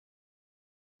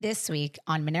This week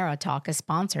on Monero Talk is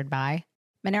sponsored by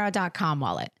Monero.com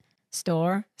Wallet.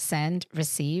 Store, send,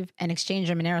 receive, and exchange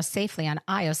your Monero safely on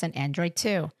iOS and Android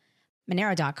too.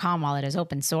 Monero.com Wallet is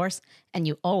open source, and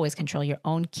you always control your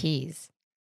own keys.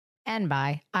 And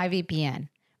by IVPN.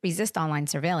 Resist online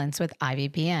surveillance with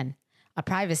IVPN, a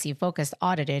privacy-focused,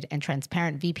 audited, and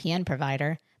transparent VPN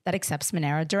provider that accepts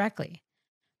Monero directly.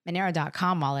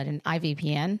 Monero.com Wallet and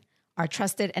IVPN are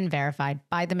trusted and verified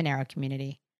by the Monero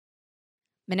community.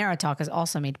 Monero Talk is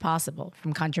also made possible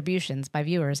from contributions by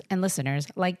viewers and listeners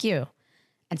like you.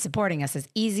 And supporting us is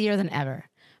easier than ever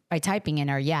by typing in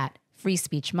our YAT, free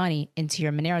speech money, into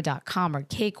your Monero.com or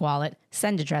Cake wallet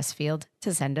send address field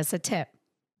to send us a tip.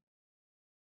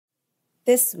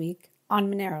 This week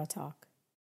on Monero Talk.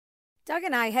 Doug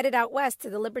and I headed out west to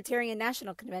the Libertarian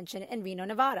National Convention in Reno,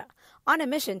 Nevada, on a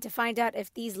mission to find out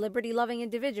if these liberty-loving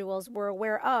individuals were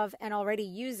aware of and already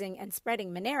using and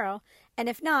spreading Monero, and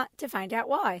if not, to find out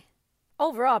why.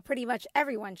 Overall, pretty much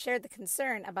everyone shared the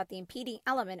concern about the impeding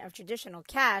element of traditional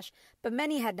cash, but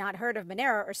many had not heard of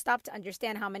Monero or stopped to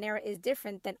understand how Monero is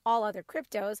different than all other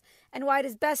cryptos and why it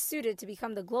is best suited to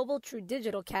become the global true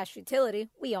digital cash utility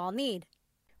we all need.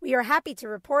 We are happy to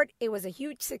report it was a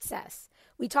huge success.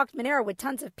 We talked Monero with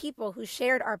tons of people who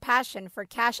shared our passion for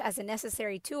cash as a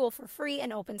necessary tool for free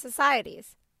and open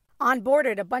societies.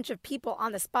 Onboarded a bunch of people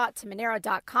on the spot to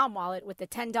Monero.com wallet with the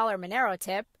 $10 Monero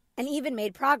tip, and even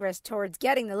made progress towards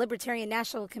getting the Libertarian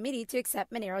National Committee to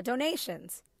accept Monero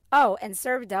donations. Oh, and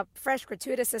served up fresh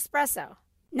gratuitous espresso.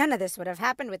 None of this would have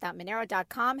happened without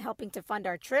Monero.com helping to fund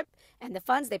our trip and the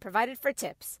funds they provided for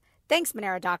tips. Thanks,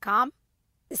 Monero.com.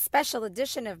 The special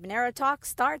edition of Monero Talk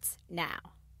starts now.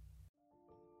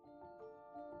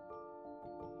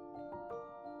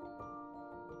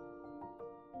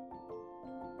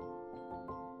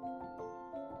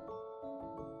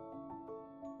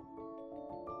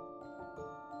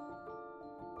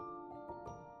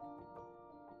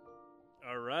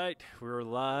 All right, we're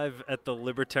live at the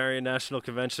Libertarian National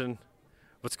Convention.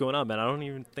 What's going on, man? I don't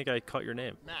even think I caught your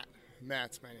name. Matt.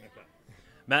 Matt's my name. Okay.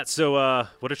 Matt, so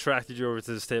what attracted you over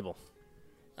to this table?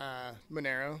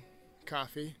 Monero,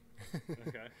 coffee.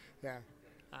 Okay. Yeah.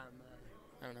 I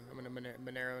don't know. I'm a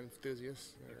Monero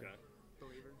enthusiast. Okay.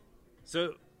 Believer.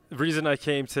 So the reason I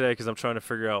came today because I'm trying to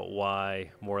figure out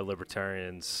why more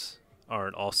libertarians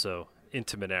aren't also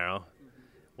into Monero.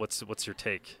 Mm-hmm. What's your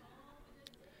take?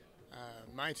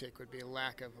 My take would be a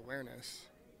lack of awareness.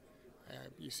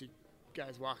 You see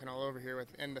guys walking all over here with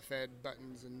end the Fed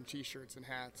buttons and T-shirts and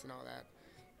hats and all that.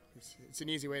 It's an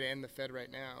easy way to end the Fed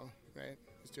right now, right?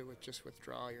 Is to just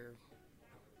withdraw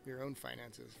your own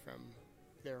finances from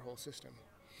their whole system.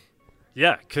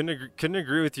 Yeah, couldn't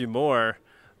agree with you more.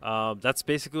 That's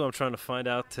basically what I'm trying to find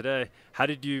out today.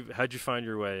 How'd you find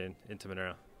your way into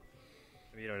Monero?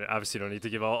 I mean, you obviously don't need to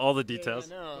give all the details.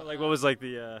 Yeah, no, like, what was like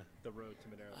the road to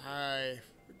Monero?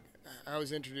 I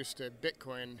was introduced to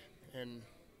Bitcoin in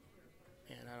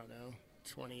I don't know,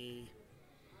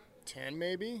 2010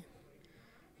 maybe.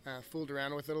 Fooled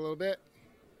around with it a little bit.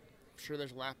 I'm sure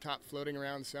there's a laptop floating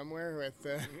around somewhere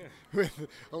with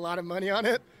a lot of money on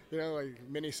it, like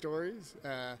mini stories.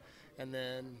 And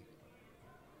then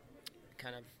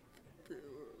kind of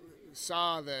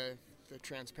saw the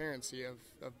transparency of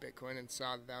Bitcoin and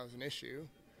saw that was an issue,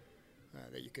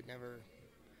 that you could never,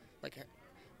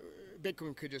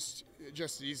 Bitcoin could just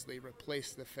as easily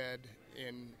replace the Fed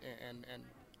and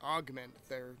augment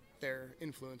their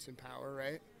influence and power,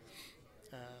 right?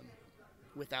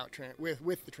 Without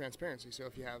with the transparency. So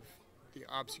if you have the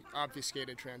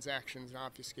obfuscated transactions and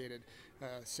obfuscated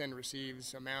send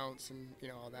receives amounts and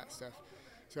all that stuff.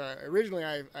 So originally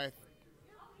I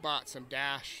bought some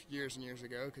Dash years and years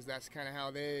ago because that's kind of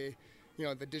how they,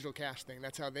 the digital cash thing.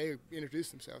 That's how they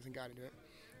introduced themselves and got into it.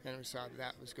 And we saw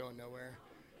that was going nowhere.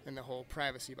 And the whole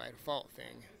privacy by default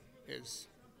thing is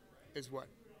what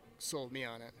sold me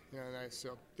on it.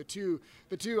 So the two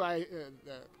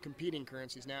competing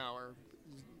currencies now are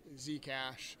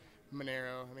Zcash,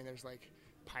 Monero. I mean, there's like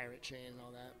Pirate Chain and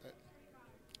all that, but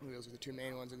those are the two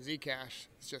main ones. And Zcash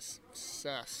is just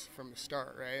sus from the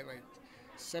start, right? Like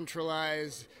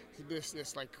centralized,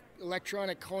 this like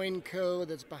electronic coin code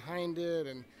that's behind it,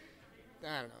 and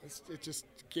I don't know. It just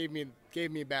gave me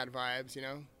bad vibes,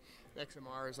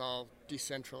 XMR is all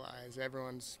decentralized.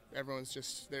 Everyone's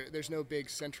just there's no big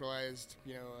centralized,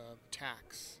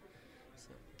 tax.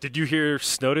 So. Did you hear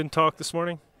Snowden talk this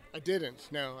morning? I didn't.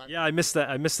 No. Yeah, I missed that.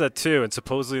 I missed that too. And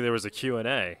supposedly there was a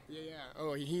Q&A. Yeah.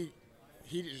 Oh, he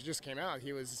just came out.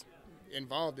 He was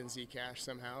involved in Zcash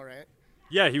somehow, right?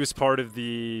 Yeah, he was part of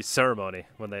the ceremony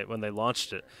when they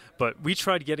launched it. But we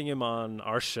tried getting him on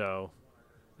our show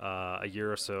a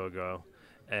year or so ago,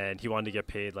 and he wanted to get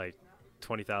paid like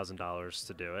 $20,000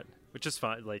 to do it, which is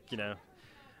fine. Like, you know,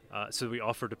 so we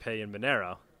offered to pay in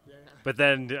Monero. Yeah. But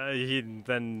then he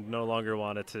then no longer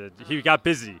wanted to. He got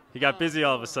busy. He got busy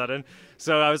all of a sudden.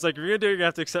 So I was like, if you're going to do it, you're going to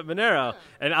have to accept Monero.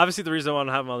 And obviously the reason I want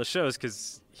to have him on the show is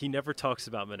because he never talks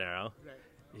about Monero. Right.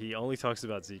 He only talks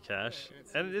about Zcash.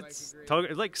 Yeah, and it's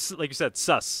like you said,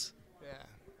 sus. Yeah.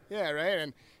 Yeah,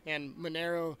 right. And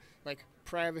Monero, like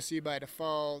privacy by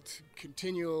default,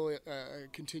 continual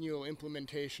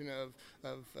implementation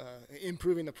of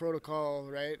improving the protocol,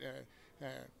 right?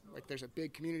 Like there's a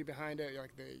big community behind it,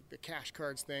 like the cash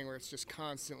cards thing where it's just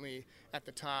constantly at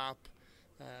the top.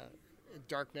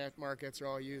 Darknet markets are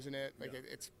all using it. Like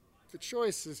it's the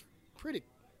choice has pretty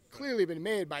clearly been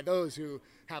made by those who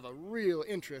have a real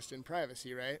interest in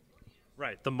privacy, right?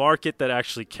 Right. The market that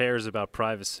actually cares about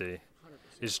privacy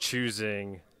 100%. is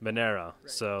choosing Monero. Right.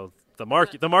 So the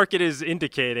market is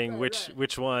indicating which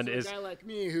one so is. A guy like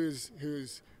me who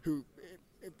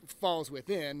falls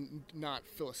within, not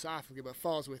philosophically, but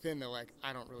falls within the like,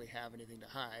 I don't really have anything to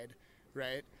hide,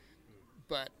 right?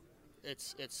 But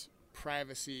it's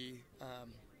privacy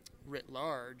writ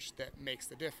large that makes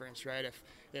the difference, right?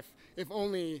 If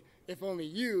only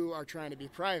you are trying to be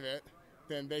private,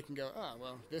 then they can go, oh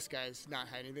well, this guy's not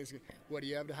hiding this. What do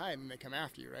you have to hide? And they come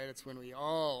after you, right? It's when we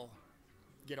all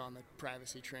get on the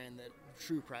privacy train that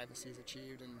true privacy is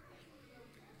achieved, and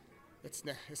it's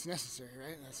necessary,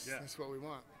 right? That's what we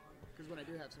want. Because when I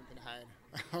do have something to hide,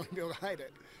 I want to be able to hide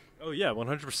it. Oh yeah,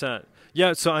 100%.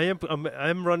 Yeah, so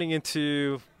I'm running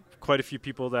into quite a few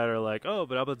people that are like, oh,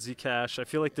 but how about Zcash? I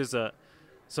feel like there's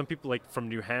some people like from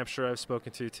New Hampshire I've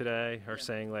spoken to today are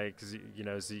saying like,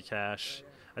 Zcash.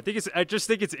 I just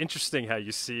think it's interesting how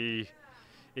you see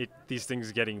these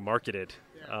things getting marketed.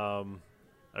 Yeah.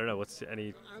 I don't know what's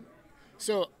any.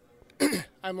 So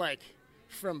I'm like,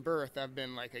 from birth, I've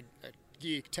been like a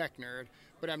geek tech nerd,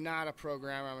 but I'm not a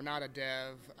programmer. I'm not a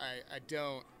dev.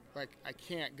 I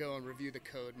can't go and review the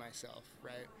code myself,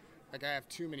 right? Like I have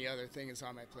too many other things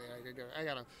on my plate. I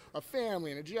got a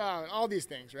family and a job and all these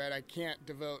things, right? I can't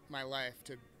devote my life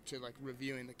to like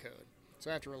reviewing the code. So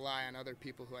I have to rely on other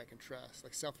people who I can trust.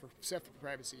 Like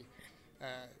self-privacy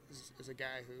is a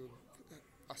guy who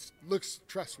looks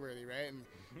trustworthy, right? And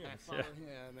I follow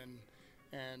him,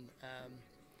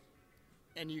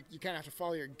 and you kind of have to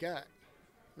follow your gut,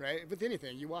 right? With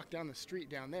anything, you walk down the street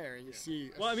down there and you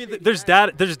see. Well, I mean, there's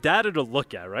data to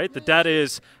look at, right? The data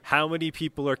is how many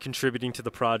people are contributing to the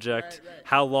project, right.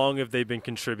 How long have they been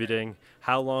contributing,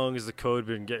 how long has the code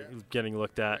been getting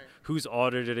looked at, who's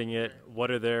auditing it,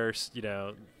 what are their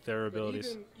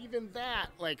abilities. Even that,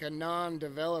 like a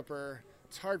non-developer,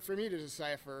 it's hard for me to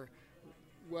decipher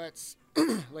what's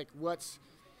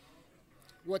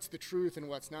the truth and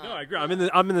what's not. No, I agree.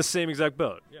 I'm in the same exact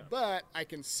boat. Yeah. But I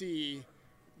can see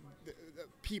the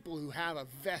people who have a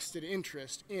vested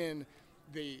interest in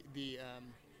the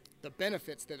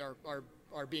benefits that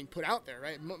are being put out there,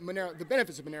 right? Monero, the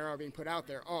benefits of Monero are being put out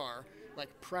there are like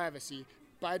privacy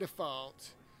by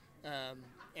default,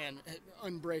 and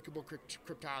unbreakable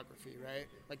cryptography, right?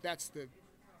 Like that's the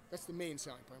main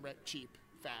selling point, right? Cheap,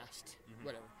 fast,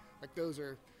 whatever. Like those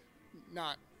are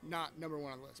not number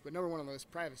one on the list, but number one on the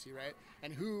list, privacy, right?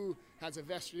 And who has a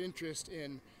vested interest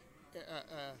in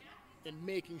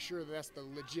making sure that that's the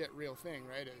legit real thing,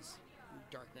 right? Is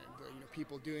darknet,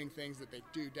 people doing things that they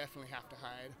do definitely have to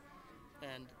hide,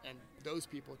 and those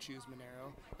people choose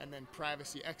Monero. And then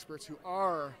privacy experts who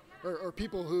are or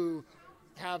people who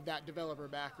have that developer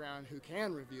background who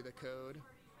can review the code,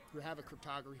 who have a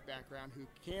cryptography background who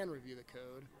can review the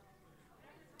code.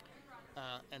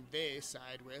 And they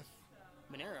side with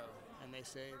Monero, and they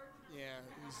say, yeah,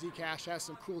 Zcash has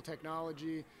some cool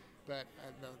technology, but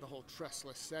the whole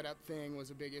trustless setup thing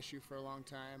was a big issue for a long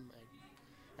time.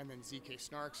 And then ZK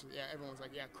snarks, yeah, everyone was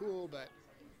like, yeah, cool, but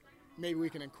maybe we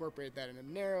can incorporate that into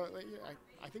Monero. Like, yeah,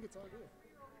 I think it's all good.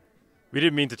 We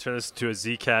didn't mean to turn this into a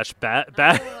Zcash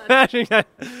bashing.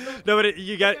 No, but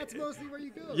you got. That's mostly where you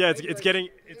go. Yeah, right? it's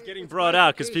getting brought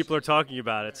out because people are talking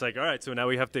about it. It's like, all right, so now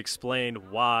we have to explain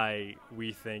why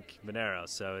we think Monero.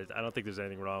 So I don't think there's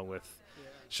anything wrong with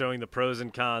showing the pros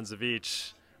and cons of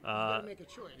each. You gotta make a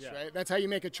choice, right? That's how you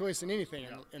make a choice in anything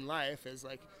in life. Is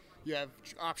like you have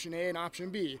option A and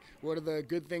option B. What are the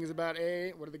good things about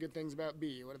A? What are the good things about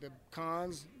B? What are the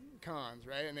cons? Cons,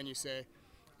 right? And then you say,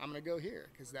 I'm going to go here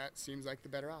because that seems like the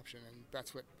better option. And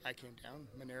that's what I came down.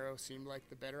 Monero seemed like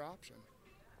the better option.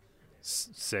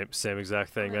 Same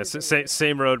exact thing. That's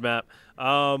same roadmap.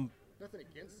 Nothing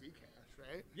against Zcash,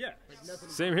 right? Yeah. Like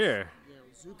same here.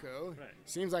 Zuko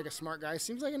seems like a smart guy.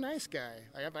 Seems like a nice guy.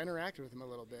 I've interacted with him a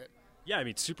little bit. Yeah, I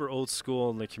mean, super old school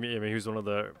in the community. I mean, he was one of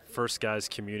the first guys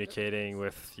communicating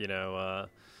with,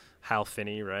 Hal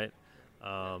Finney, right?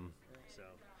 So,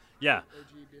 yeah, OG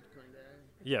Bitcoin guy.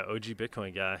 yeah, OG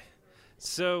Bitcoin guy.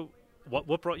 So,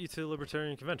 what brought you to the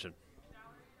Libertarian Convention?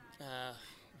 Uh,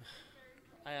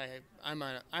 I'm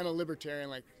a libertarian,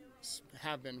 like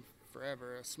have been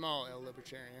forever. A small L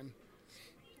libertarian,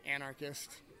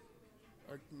 anarchist,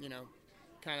 or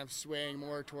kind of swaying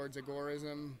more towards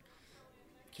agorism.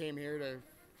 Came here to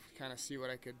kind of see what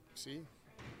I could see.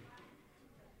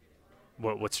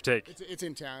 What's your take? It's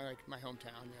in town, like my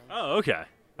hometown. Oh, okay,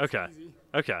 okay, Easy.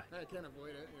 okay. I can't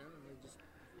avoid it. Like just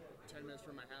 10 minutes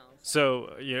from my house.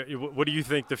 So, what do you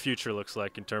think the future looks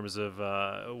like in terms of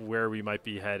where we might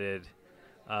be headed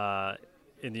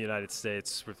in the United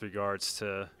States with regards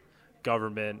to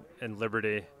government and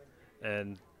liberty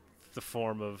and the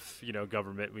form of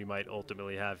government we might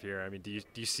ultimately have here? I mean, do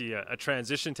you see a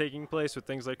transition taking place with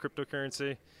things like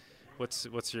cryptocurrency?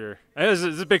 What's your? I know this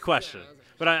is a big question,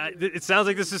 but it sounds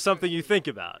like this is something you think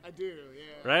about. I do,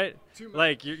 yeah. Right? Too much.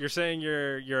 Like you're saying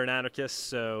you're an anarchist,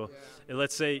 so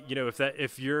let's say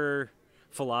if your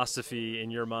philosophy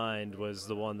in your mind was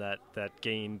the one that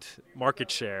gained market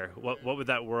share, what would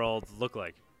that world look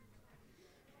like?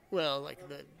 Well, like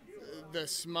the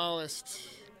smallest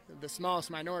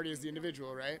minority is the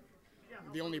individual, right?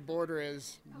 The only border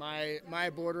is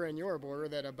my border and your border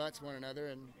that abuts one another,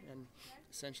 and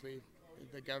essentially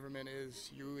the government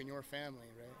is you and your family,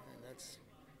 right? And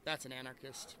that's an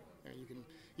anarchist.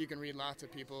 You can read lots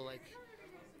of people like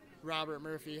Robert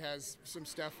Murphy has some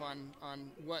stuff on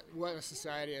what a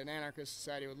society, an anarchist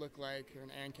society would look like, or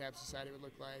an ANCAP society would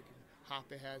look like.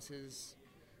 Hoppe has his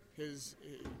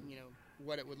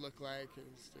what it would look like.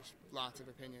 There's lots of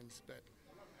opinions, but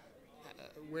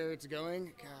where it's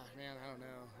going, God, man, I don't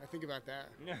know. I think about that.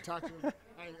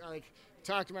 I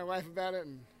talk to my wife about it,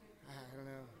 and I don't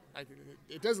know.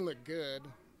 It doesn't look good.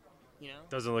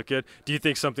 Doesn't look good. Do you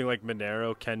think something like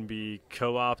Monero can be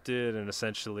co-opted and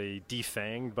essentially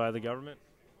defanged by the government?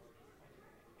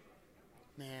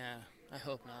 Man, I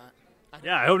hope not.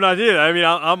 I hope not either. I mean,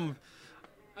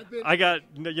 I got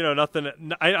nothing.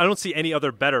 I don't see any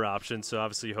other better option. So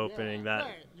obviously hoping that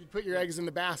right. You put your eggs in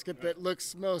the basket that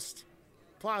looks most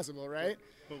plausible, right?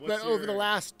 But over the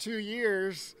last 2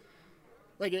 years,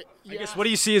 I guess what do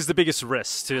you see as the biggest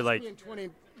risk to in 20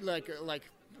 like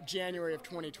January of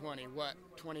 2020, what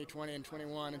 2020 and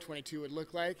 21 and 22 would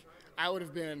look like? I would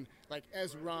have been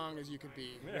as wrong as you could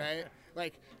be, right?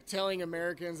 Like telling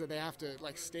Americans that they have to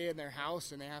stay in their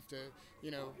house and they have to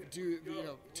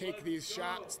take these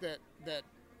shots that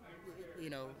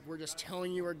we're just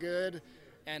telling you are good,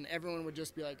 and everyone would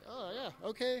just be like, oh yeah,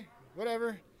 okay,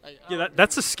 whatever.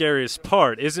 That's the scariest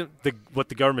part. Isn't what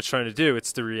the government's trying to do?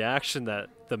 It's the reaction that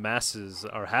the masses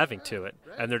are having to it,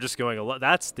 and they're just going a lot.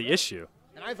 That's the issue.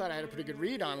 And I thought I had a pretty good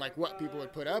read on what people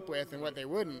would put up with and what they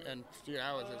wouldn't, and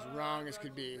I was as wrong as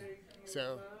could be.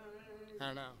 So I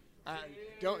don't know.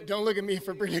 Don't look at me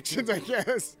for predictions, I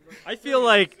guess. I feel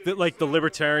like the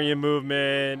libertarian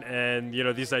movement and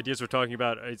these ideas we're talking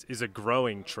about is a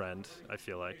growing trend. I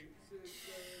feel like.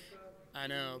 I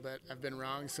know, but I've been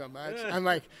wrong so much. I'm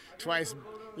twice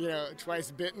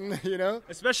bitten,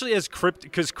 Especially as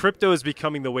because crypto is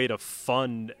becoming the way to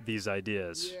fund these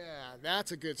ideas. Yeah,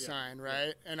 that's a good sign,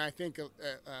 right? And I think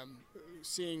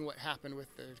seeing what happened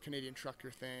with the Canadian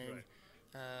trucker thing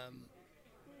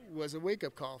was a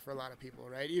wake-up call for a lot of people,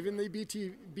 right? Even the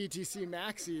BTC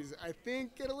maxis, I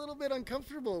think, get a little bit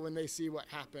uncomfortable when they see what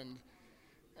happened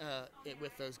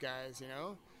with those guys,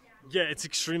 Yeah, it's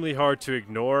extremely hard to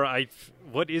ignore. I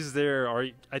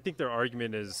think their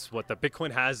argument is that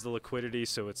Bitcoin has the liquidity,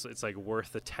 so it's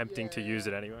worth attempting to use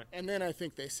it anyway. And then I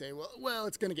think they say, well,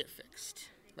 it's going to get fixed,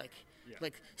 like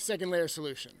second layer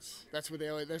solutions. That's what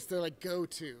that's their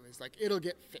go-to is it'll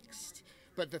get fixed.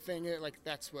 But the thing is,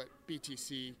 that's what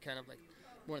BTC kind of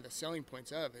one of the selling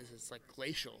points of is it's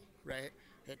glacial, right?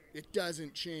 It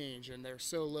doesn't change, and they're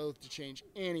so loath to change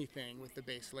anything with the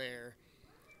base layer.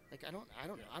 I don't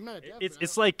know. I'm not a dev.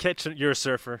 It's like catching. You're a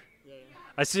surfer. Yeah.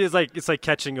 I see. It's like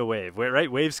catching a wave, right?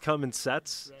 Waves come in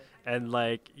sets, right. And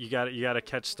you got to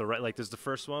catch the right. There's the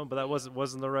first one, but that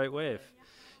wasn't the right wave.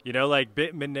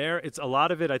 Monero. It's a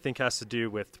lot of it. I think has to do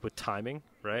with timing,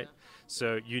 right? Yeah.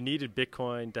 So you needed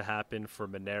Bitcoin to happen for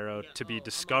Monero to be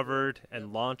discovered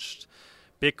and launched.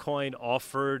 Bitcoin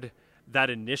offered that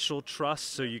initial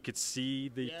trust, so you could see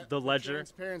the ledger.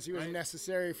 Transparency was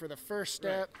necessary for the first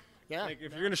step. Right. Yeah. If you're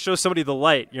going to show somebody the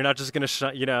light, you're not just going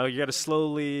to you got to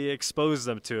slowly expose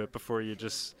them to it before you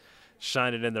just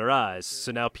shine it in their eyes.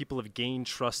 So now people have gained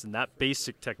trust in that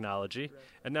basic technology,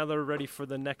 and now they're ready for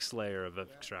the next layer of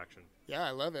abstraction. Yeah,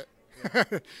 I love it.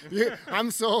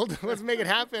 I'm sold. Let's make it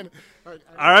happen. All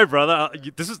right, brother.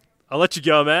 I'll let you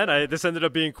go, man. This ended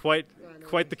up being quite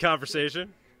the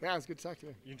conversation. Yeah, it's good to talk to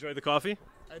you. You enjoyed the coffee?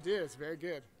 I did. It's very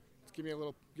good. Just give me a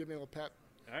little pep.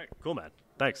 All right, cool, man.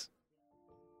 Thanks.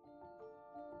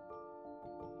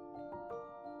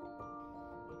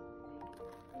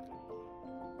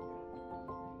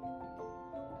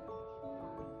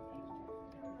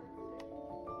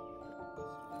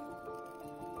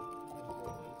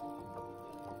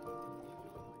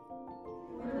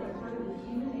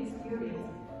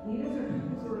 Leaders are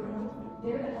people who are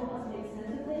there to help us make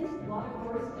sense of things, walk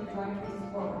first, and drive things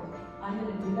forward. I'm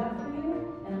going to do that for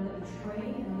you, and I'm going to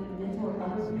train and I'm going to mentor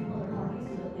other people in the county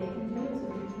so that they can do it, so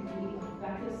that you can be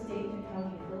effective state and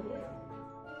county affiliates.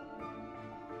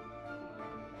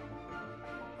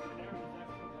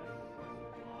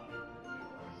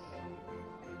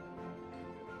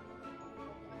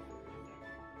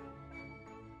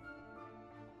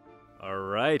 All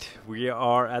right, we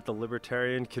are at the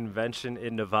Libertarian Convention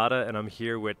in Nevada, and I'm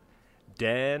here with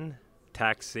Dan,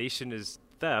 Taxation is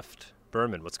Theft,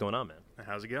 Berman. What's going on, man?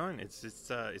 How's it going?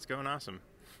 It's going awesome.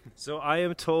 So I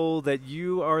am told that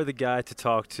you are the guy to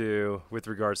talk to with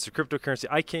regards to cryptocurrency.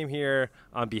 I came here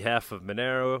on behalf of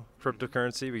Monero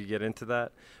cryptocurrency. We can get into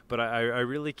that. But I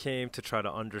really came to try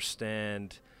to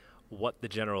understand what the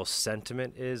general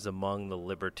sentiment is among the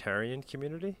libertarian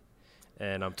community.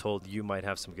 And I'm told you might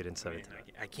have some good insight into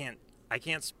that. I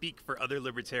can't speak for other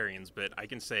libertarians, but I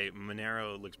can say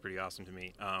Monero looks pretty awesome to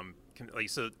me.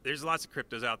 So there's lots of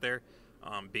cryptos out there.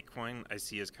 Bitcoin I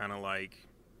see as kind of like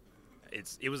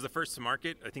it was the first to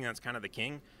market. I think that's kind of the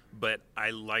king, but I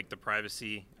like the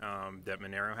privacy that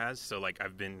Monero has. So like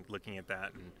I've been looking at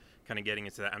that and kind of getting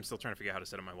into that. I'm still trying to figure out how to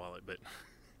set up my wallet, but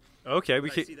okay, I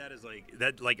see that as like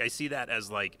that. Like I see that as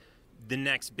like the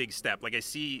next big step. Like I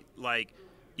see like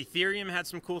Ethereum had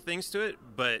some cool things to it,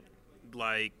 but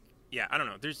like yeah, I don't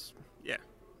know.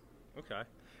 Okay.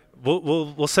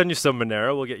 We'll send you some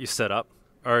Monero. We'll get you set up.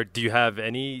 Or do you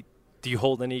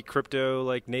hold any crypto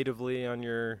like natively on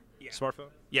your smartphone?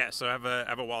 Yeah, so I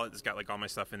have a wallet that's got like all my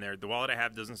stuff in there. The wallet I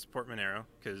have doesn't support Monero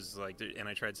because and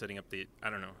I tried setting up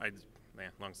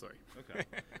long story. Okay.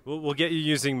 We'll get you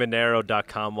using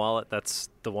Monero.com wallet. That's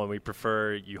the one we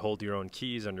prefer. You hold your own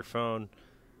keys on your phone,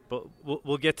 but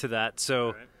we'll get to that.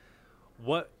 So,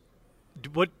 right.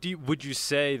 Would you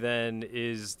say then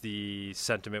is the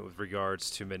sentiment with regards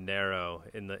to Monero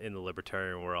in the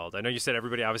libertarian world? I know you said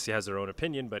everybody obviously has their own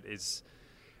opinion, but is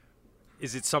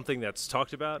it something that's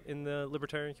talked about in the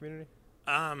libertarian community?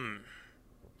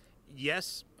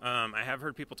 Yes, I have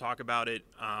heard people talk about it.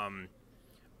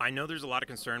 I know there's a lot of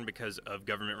concern because of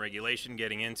government regulation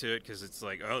getting into it, because it's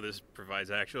like, oh, this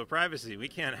provides actual privacy. We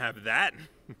can't have that.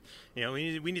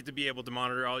 We need to be able to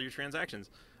monitor all your transactions.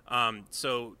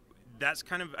 So that's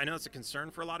kind of, I know it's a concern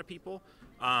for a lot of people,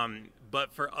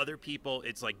 but for other people,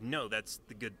 it's like, no, that's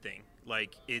the good thing.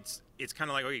 Like, it's kind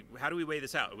of like, okay, how do we weigh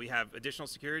this out? We have additional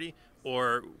security,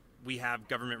 or we have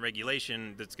government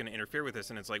regulation that's going to interfere with this.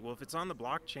 And it's like, well, if it's on the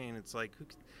blockchain, it's like,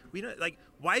 we don't, like,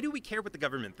 why do we care what the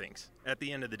government thinks at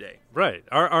the end of the day? Right.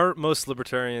 Are most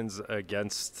libertarians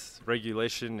against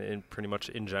regulation in pretty much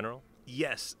in general?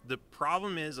 Yes. The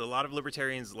problem is a lot of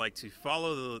libertarians like to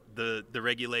follow the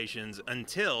regulations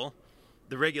until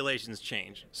the regulations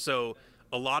change. So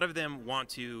a lot of them want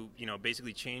to,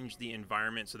 basically change the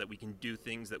environment so that we can do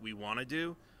things that we want to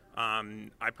do.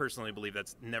 I personally believe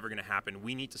that's never going to happen.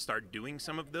 We need to start doing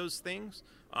some of those things,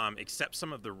 accept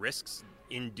some of the risks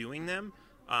in doing them.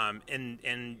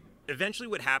 And eventually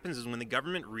what happens is when the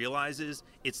government realizes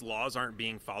its laws aren't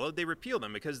being followed, they repeal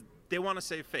them because they want to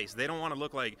save face. They don't want to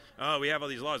look like, oh, we have all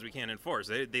these laws we can't enforce.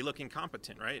 They look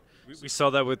incompetent, right? We saw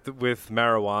that with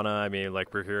marijuana. I mean,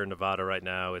 like we're here in Nevada right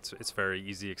now. It's very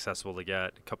easy, accessible to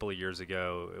get. A couple of years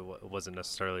ago, it wasn't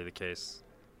necessarily the case.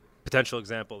 Potential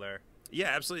example there. Yeah,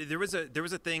 absolutely. There was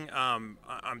a thing. I'm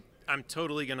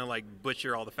totally gonna like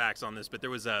butcher all the facts on this, but there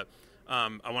was a.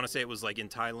 I want to say it was like in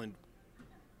Thailand.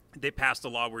 They passed a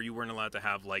law where you weren't allowed to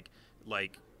have like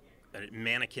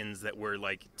mannequins that were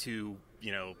like too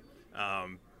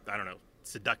I don't know,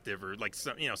 seductive or like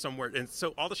somewhere. And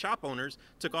so all the shop owners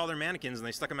took all their mannequins and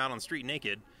they stuck them out on the street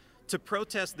naked to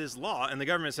protest this law. And the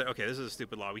government said, okay, this is a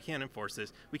stupid law. We can't enforce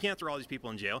this. We can't throw all these people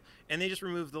in jail. And they just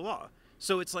removed the law.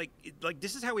 So it's like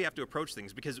this is how we have to approach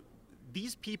things, because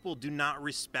these people do not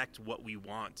respect what we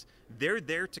want. They're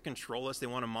there to control us. They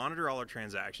want to monitor all our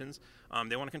transactions.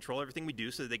 They want to control everything we do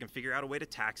so that they can figure out a way to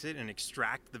tax it and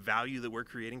extract the value that we're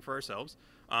creating for ourselves,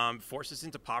 force us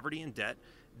into poverty and debt.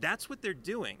 That's what they're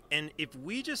doing. And if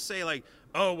we just say like,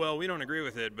 oh, well, we don't agree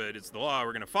with it, but it's the law,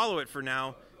 we're going to follow it for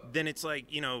now, then it's like,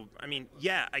 I mean,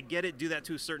 yeah, I get it, do that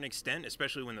to a certain extent,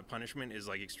 especially when the punishment is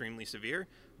like extremely severe.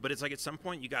 But it's like at some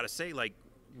point you got to say, like,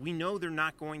 we know they're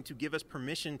not going to give us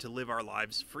permission to live our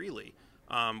lives freely.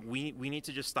 We need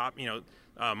to just stop.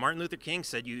 Martin Luther King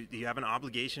said you have an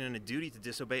obligation and a duty to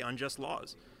disobey unjust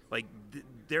laws. Like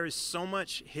there is so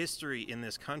much history in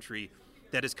this country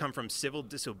that has come from civil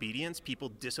disobedience, people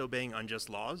disobeying unjust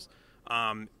laws.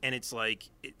 And it's like,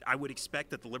 I would expect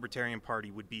that the Libertarian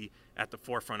Party would be at the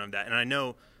forefront of that. And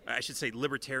I should say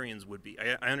libertarians would be.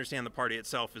 I understand the party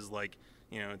itself is like,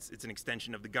 it's an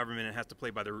extension of the government and has to play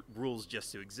by the rules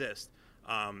just to exist.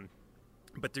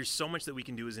 But there's so much that we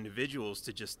can do as individuals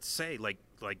to just say, like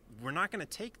we're not going to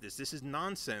take this. This is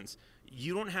nonsense.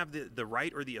 You don't have the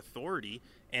right or the authority,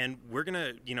 and we're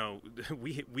going to,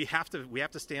 we have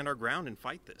to stand our ground and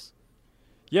fight this.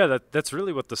 Yeah, that's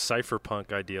really what the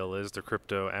cypherpunk ideal is, the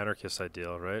crypto anarchist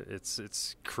ideal, right?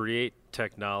 It's create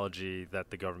technology that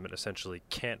the government essentially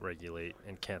can't regulate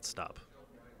and can't stop.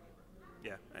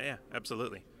 Yeah,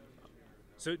 absolutely.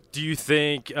 So do you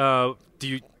think,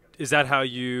 is that how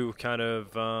you kind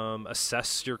of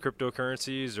assess your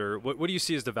cryptocurrencies, or what do you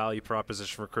see as the value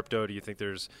proposition for crypto? Do you think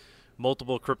there's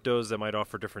multiple cryptos that might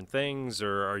offer different things,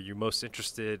 or are you most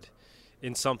interested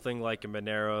in something like a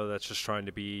Monero that's just trying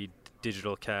to be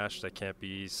digital cash that can't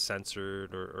be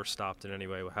censored or stopped in any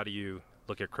way? How do you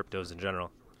look at cryptos in general?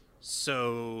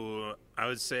 So I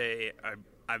would say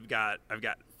I've got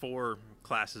 4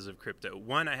 classes of crypto.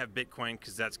 One, I have Bitcoin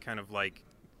because that's kind of like,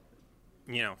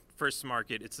 first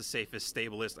market. It's the safest,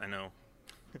 stablest. I know,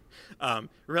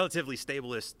 relatively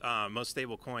stablest, most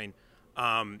stable coin.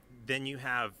 Then you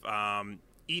have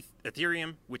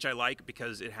Ethereum, which I like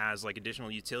because it has like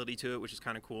additional utility to it, which is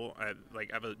kind of cool. I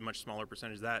have a much smaller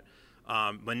percentage of that.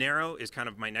 Monero is kind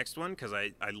of my next one because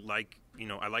I like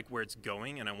where it's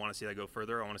going, and I want to see that go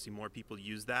further. I want to see more people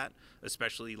use that,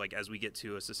 especially like as we get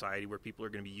to a society where people are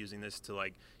going to be using this to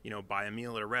buy a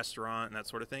meal at a restaurant and that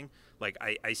sort of thing. Like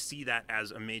I see that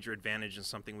as a major advantage and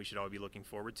something we should all be looking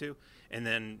forward to. And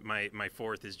then my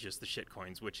 4th is just the shit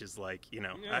coins, which is like,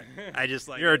 I just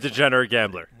like... You're a degenerate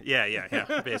gambler.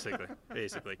 Yeah, basically.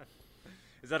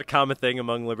 Is that a common thing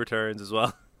among libertarians as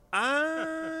well?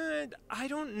 I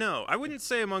don't know. I wouldn't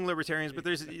say among libertarians, but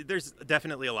there's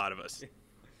definitely a lot of us.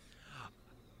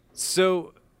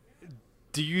 So,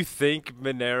 do you think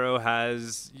Monero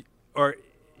has, or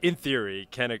in theory,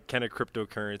 can a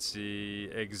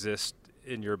cryptocurrency exist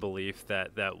in your belief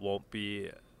that won't be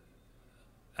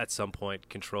at some point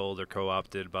controlled or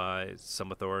co-opted by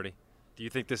some authority? Do you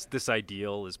think this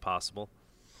ideal is possible?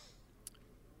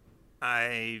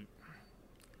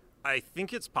 I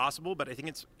think it's possible, but I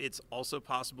think it's also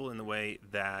possible in the way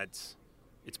that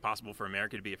it's possible for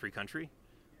America to be a free country.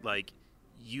 Like,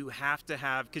 you have to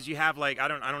have, because you have like, I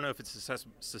don't know if it's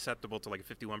susceptible to like a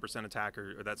 51% attack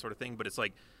or that sort of thing, but it's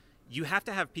like you have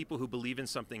to have people who believe in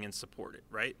something and support it,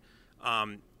 right?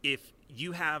 If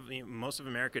you have, most of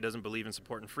America doesn't believe in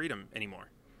support and freedom anymore.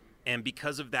 And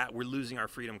because of that, we're losing our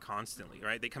freedom constantly,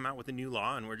 right? They come out with a new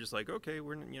law, and we're just like, okay,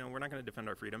 we're not going to defend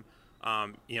our freedom,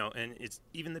 and it's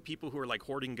even the people who are like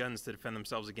hoarding guns to defend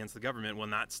themselves against the government will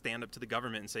not stand up to the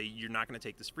government and say, you're not going to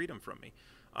take this freedom from me.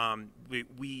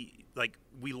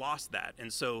 We lost that,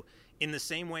 and so in the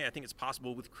same way, I think it's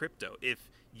possible with crypto.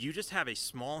 If you just have a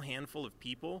small handful of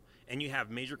people, and you have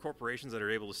major corporations that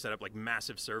are able to set up like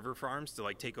massive server farms to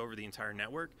like take over the entire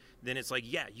network, then it's like,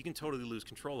 yeah, you can totally lose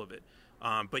control of it.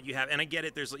 But you have, and I get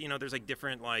it, there's like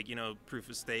different proof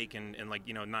of stake and like,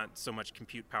 not so much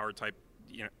compute power type,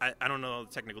 I don't know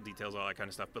the technical details, all that kind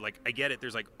of stuff, but like, I get it.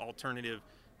 There's like alternative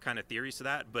kind of theories to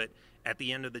that. But at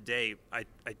the end of the day, I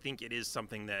think it is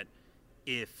something that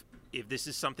if this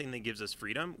is something that gives us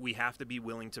freedom, we have to be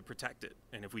willing to protect it.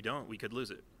 And if we don't, we could lose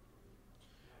it.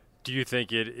 Do you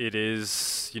think it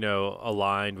is,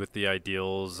 aligned with the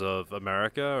ideals of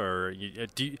America, or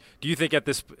do you think at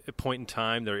this point in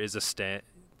time there is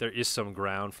some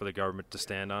ground for the government to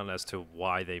stand on as to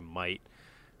why they might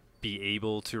be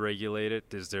able to regulate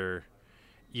it? Is there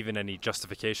even any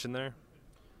justification there?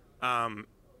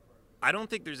 I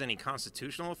don't think there's any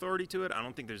constitutional authority to it. I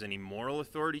don't think there's any moral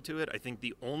authority to it. I think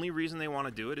the only reason they want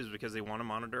to do it is because they want to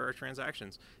monitor our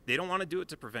transactions. They don't want to do it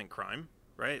to prevent crime.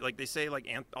 Right? Like they say, like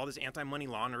all this anti-money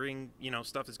laundering,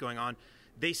 stuff that's going on.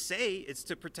 They say it's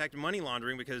to protect money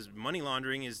laundering because money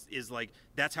laundering is like,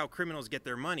 that's how criminals get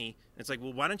their money. And it's like,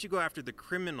 well, why don't you go after the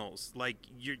criminals? Like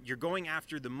you're going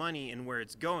after the money and where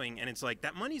it's going. And it's like,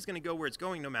 that money's going to go where it's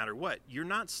going no matter what. You're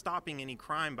not stopping any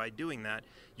crime by doing that.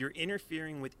 You're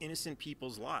interfering with innocent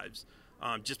people's lives.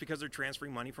 just because they're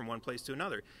transferring money from one place to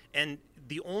another. And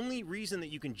the only reason that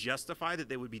you can justify that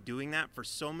they would be doing that for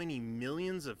so many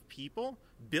millions of people,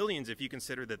 billions if you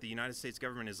consider that the United States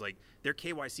government is like, their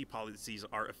KYC policies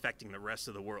are affecting the rest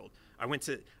of the world. I went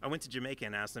to Jamaica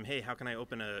and asked them, hey, how can I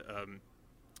open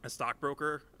a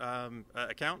stockbroker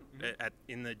account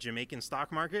in the Jamaican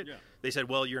stock market? Yeah. They said,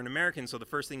 well, you're an American, so the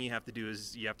first thing you have to do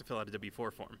is you have to fill out a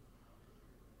W-4 form.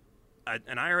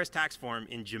 An IRS tax form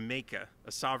in Jamaica,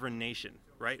 a sovereign nation,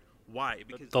 right? Why?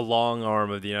 Because the long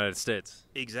arm of the United States.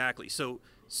 Exactly. So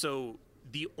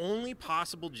the only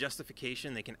possible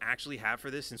justification they can actually have for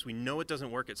this, since we know it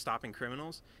doesn't work at stopping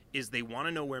criminals, is they want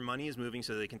to know where money is moving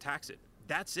so they can tax it.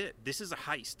 That's it. This is a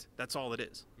heist. That's all it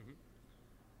is. Mm-hmm.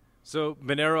 So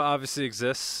Monero obviously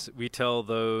exists. We tell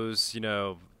those,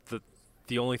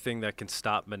 the only thing that can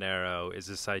stop Monero is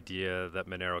this idea that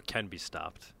Monero can be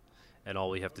stopped, and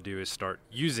all we have to do is start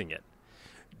using it.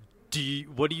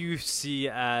 What do you see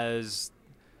as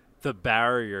the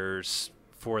barriers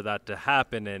for that to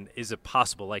happen, and is it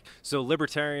possible? Like, so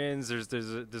libertarians,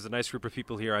 there's a nice group of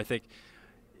people here. I think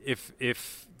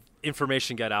if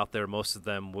information got out there, most of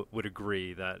them would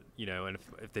agree that, and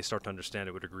if they start to understand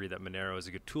it, would agree that Monero is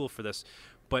a good tool for this.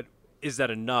 But is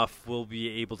that enough? We'll be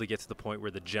able to get to the point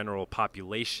where the general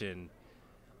population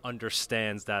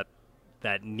understands that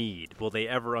need. Will they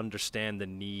ever understand the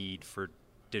need for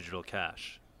digital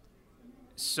cash?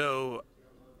 So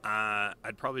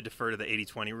I'd probably defer to the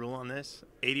 80-20 rule on this.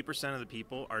 80% of the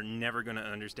people are never going to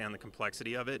understand the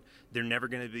complexity of it. They're never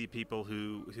going to be people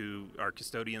who are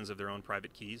custodians of their own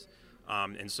private keys.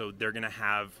 And so they're going to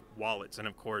have wallets. And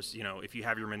of course, if you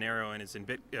have your Monero and it's in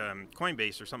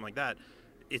Coinbase or something like that,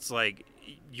 it's like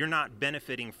you're not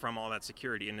benefiting from all that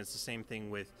security. And it's the same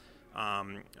thing with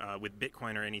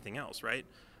Bitcoin or anything else, right?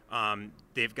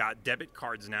 They've got debit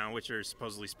cards now, which are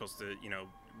supposedly supposed to,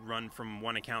 run from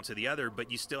one account to the other, but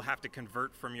you still have to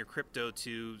convert from your crypto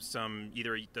to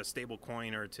either the stable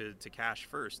coin or to cash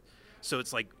first. So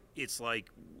it's like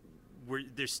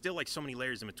there's still like so many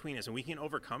layers in between us, and we can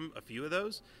overcome a few of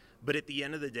those. But at the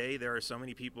end of the day, there are so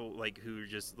many people like who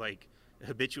just like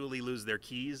habitually lose their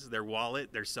keys, their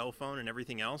wallet, their cell phone, and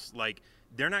everything else. Like,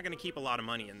 they're not going to keep a lot of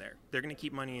money in there. They're going to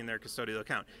keep money in their custodial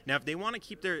account. Now, if they want to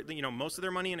keep their, most of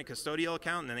their money in a custodial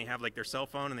account, and then they have like their cell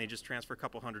phone and they just transfer a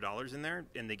couple $100s in there,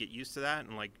 and they get used to that,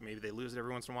 and like maybe they lose it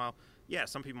every once in a while. Yeah,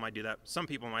 some people might do that. Some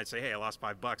people might say, hey, I lost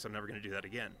 $5. I'm never going to do that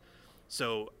again.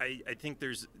 So I think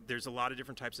there's a lot of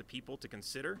different types of people to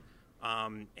consider.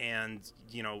 And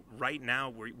right now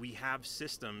we have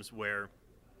systems where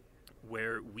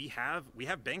we have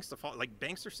banks to follow. Like,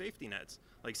 banks are safety nets.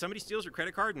 Like, somebody steals your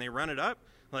credit card and they run it up,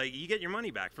 like, you get your money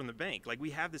back from the bank. Like,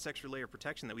 we have this extra layer of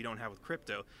protection that we don't have with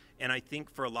crypto. And I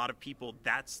think for a lot of people,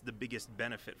 that's the biggest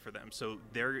benefit for them. So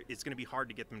it's going to be hard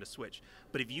to get them to switch.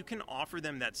 But if you can offer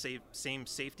them that same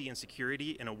safety and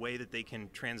security in a way that they can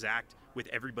transact with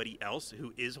everybody else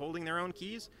who is holding their own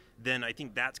keys, then I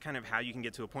think that's kind of how you can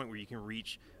get to a point where you can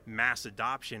reach mass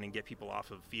adoption and get people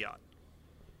off of fiat.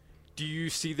 Do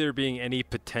you see there being any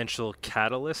potential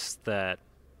catalysts that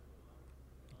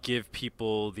give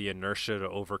people the inertia to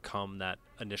overcome that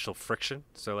initial friction?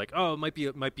 So like, it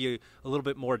might be a little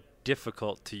bit more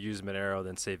difficult to use Monero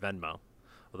than, say, Venmo,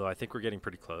 although I think we're getting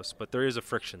pretty close, but there is a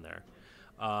friction there.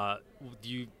 Do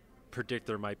you predict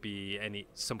there might be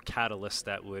some catalyst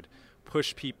that would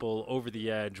push people over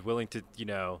the edge, willing to,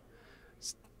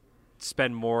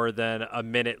 spend more than a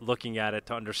minute looking at it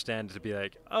to understand it, to be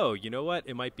like, oh, you know what?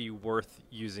 It might be worth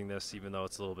using this, even though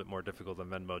it's a little bit more difficult than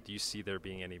Venmo. Do you see there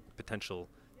being any potential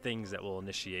things that will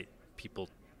initiate people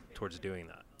towards doing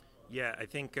that? Yeah, I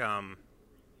think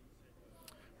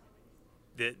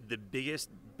the biggest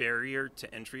barrier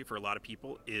to entry for a lot of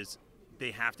people is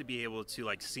they have to be able to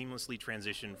like seamlessly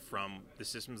transition from the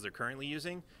systems they're currently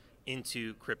using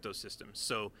into crypto systems.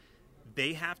 So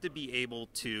they have to be able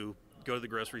to go to the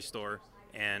grocery store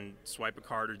and swipe a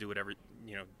card or do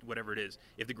whatever it is.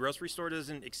 If the grocery store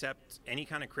doesn't accept any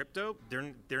kind of crypto,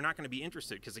 they're not going to be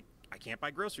interested, because I can't buy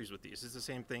groceries with these. It's the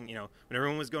same thing, when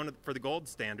everyone was going for the gold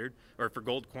standard or for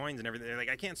gold coins and everything, they're like,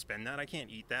 I can't spend that, I can't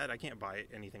eat that, I can't buy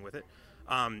anything with it.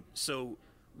 So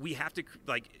we have to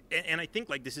and I think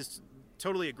like this is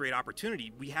totally a great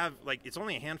opportunity. We have it's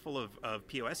only a handful of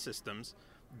POS systems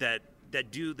that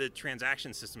do the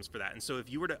transaction systems for that. And so if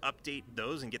you were to update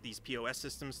those and get these POS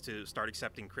systems to start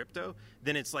accepting crypto,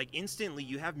 then it's like instantly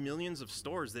you have millions of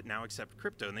stores that now accept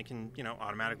crypto, and they can,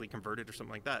 automatically convert it or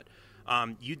something like that.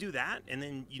 You do that, and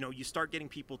then, you start getting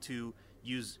people to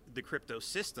use the crypto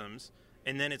systems,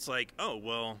 and then it's like, oh,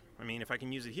 well, I mean, if I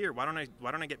can use it here, why don't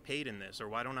I get paid in this? Or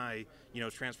why don't I,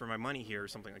 transfer my money here or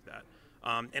something like that?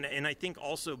 And I think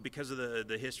also because of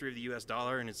the history of the U.S.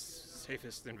 dollar and its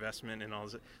safest investment and all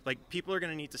this, like people are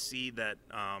going to need to see that.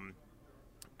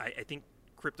 I think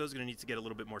crypto is going to need to get a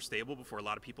little bit more stable before a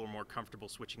lot of people are more comfortable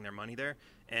switching their money there,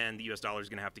 and the U.S. dollar is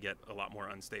going to have to get a lot more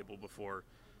unstable before,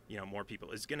 more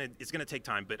people. It's gonna take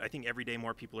time, but I think every day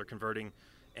more people are converting,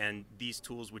 and these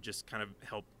tools would just kind of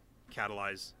help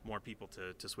catalyze more people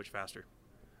to switch faster.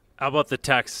 How about the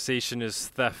taxation is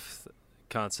theft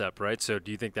concept, right? So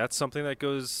do you think that's something that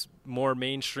goes more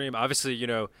mainstream? Obviously,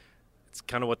 it's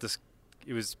kind of what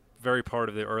it was very part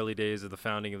of the early days of the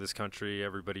founding of this country.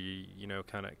 Everybody,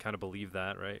 kind of believed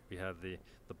that, right? We had the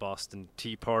Boston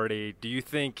Tea Party. Do you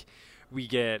think we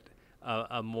get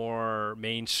a more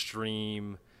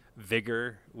mainstream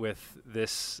vigor with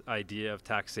this idea of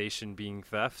taxation being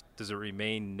theft? Does it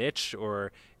remain niche,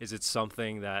 or is it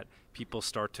something that people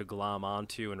start to glom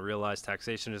onto and realize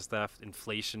taxation is theft,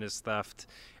 inflation is theft,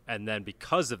 and then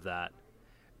because of that,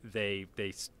 they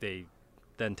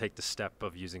then take the step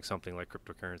of using something like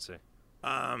cryptocurrency?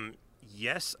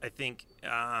 Yes, I think.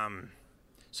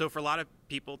 So for a lot of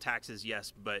people, taxes,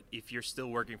 yes, but if you're still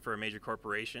working for a major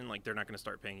corporation, like they're not going to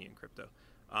start paying you in crypto.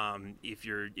 If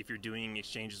you're doing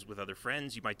exchanges with other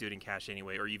friends, you might do it in cash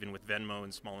anyway, or even with Venmo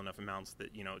in small enough amounts that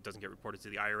it doesn't get reported to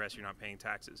the IRS. You're not paying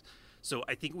taxes. So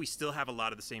I think we still have a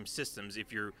lot of the same systems.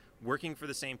 If you're working for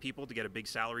the same people to get a big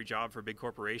salary job for a big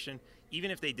corporation,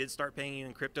 even if they did start paying you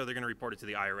in crypto, they're going to report it to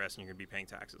the IRS, and you're going to be paying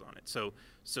taxes on it. So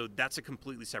that's a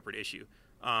completely separate issue.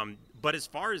 But as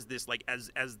far as this, like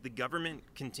as the government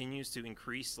continues to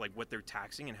increase like what they're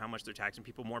taxing and how much they're taxing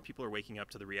people, more people are waking up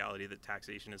to the reality that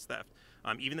taxation is theft.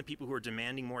 Even the people who are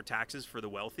demanding more taxes for the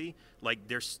wealthy, like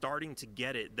they're starting to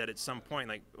get it that at some point,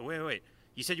 like, wait,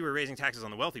 you said you were raising taxes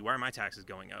on the wealthy. Why are my taxes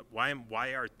going up?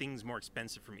 Why are things more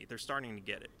expensive for me? They're starting to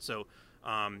get it. So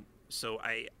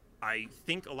I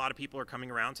think a lot of people are coming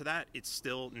around to that. It's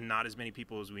still not as many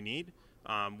people as we need.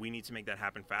 We need to make that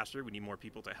happen faster. We need more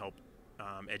people to help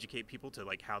educate people to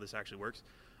like how this actually works.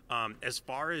 As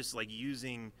far as like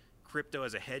using crypto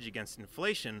as a hedge against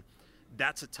inflation,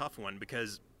 that's a tough one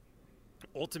because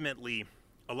ultimately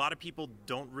a lot of people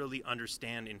don't really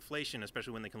understand inflation,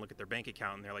 especially when they can look at their bank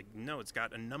account and they're like, no, it's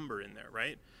got a number in there,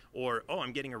 right? Or, oh,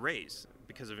 I'm getting a raise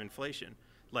because of inflation.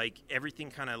 Like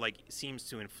everything kind of like seems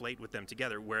to inflate with them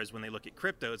together. Whereas when they look at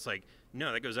crypto, it's like,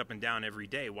 no, that goes up and down every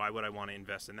day. Why would I want to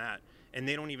invest in that? And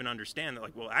they don't even understand that,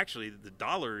 like, well, actually the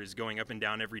dollar is going up and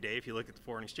down every day if you look at the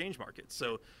foreign exchange market.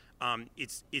 So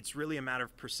it's really a matter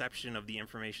of perception of the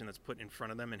information that's put in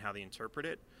front of them and how they interpret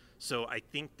it. So I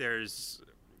think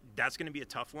that's going to be a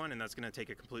tough one, and that's going to take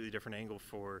a completely different angle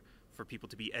for people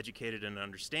to be educated and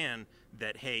understand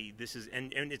that, hey, this is,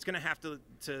 and it's going to have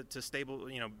to stable,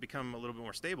 become a little bit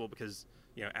more stable because,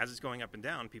 as it's going up and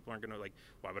down, people aren't going to like,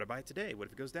 why would I buy it today? What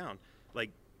if it goes down? Like,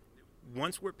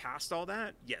 once we're past all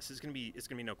that, yes, it's going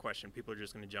to be no question. People are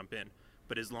just going to jump in.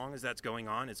 But as long as that's going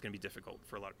on, it's going to be difficult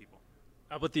for a lot of people.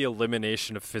 How about the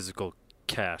elimination of physical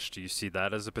cash? Do you see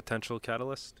that as a potential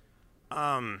catalyst?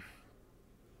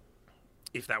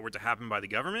 If that were to happen by the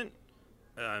government,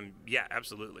 yeah,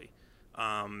 absolutely.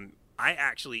 I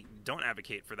actually don't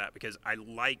advocate for that because I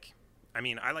like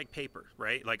paper,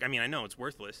 right? Like, I know it's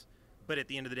worthless, but at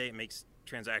the end of the day, it makes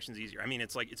transactions easier.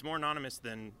 It's more anonymous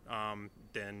than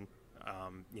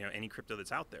any crypto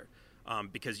that's out there,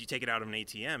 because you take it out of an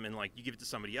ATM and like you give it to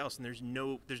somebody else, and there's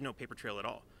no paper trail at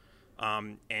all.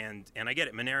 And I get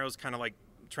it. Monero's kind of like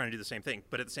trying to do the same thing,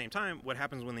 but at the same time, what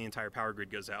happens when the entire power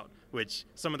grid goes out? Which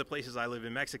some of the places I live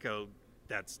in Mexico,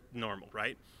 that's normal,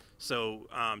 right? So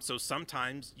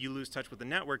sometimes you lose touch with the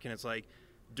network, and it's like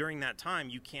during that time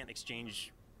you can't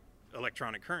exchange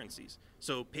electronic currencies.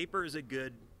 So paper is a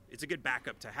good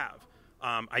backup to have.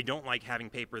 I don't like having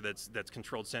paper that's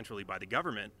controlled centrally by the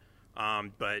government,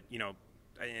 but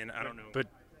and I don't know. But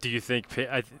do you think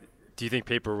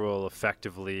paper will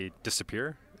effectively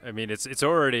disappear? It's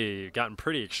already gotten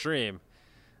pretty extreme.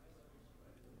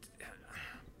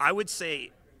 I would say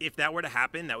if that were to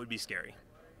happen, that would be scary.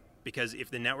 Because if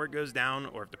the network goes down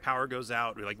or if the power goes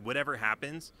out or like whatever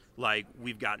happens, like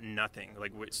we've got nothing.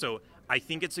 So I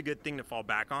think it's a good thing to fall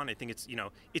back on. I think it's,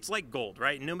 it's like gold,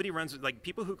 right? Nobody runs, like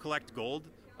people who collect gold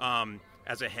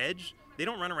as a hedge, they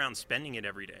don't run around spending it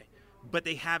every day. But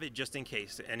they have it just in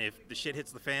case. And if the shit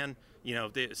hits the fan,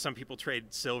 some people trade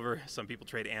silver, some people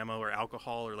trade ammo or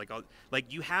alcohol or like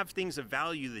you have things of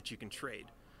value that you can trade.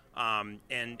 And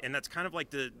that's kind of like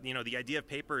the idea of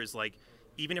paper is like,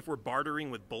 even if we're bartering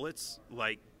with bullets,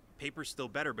 like paper's still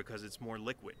better because it's more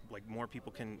liquid. Like more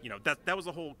people can, that was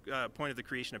the whole point of the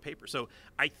creation of paper. So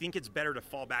I think it's better to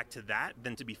fall back to that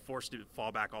than to be forced to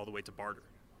fall back all the way to barter.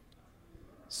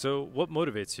 So what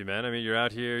motivates you, man? I mean, you're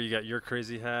out here, you got your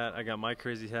crazy hat, I got my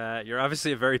crazy hat. You're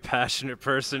obviously a very passionate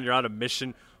person. You're on a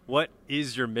mission. What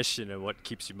is your mission and what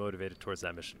keeps you motivated towards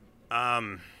that mission?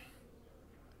 Man,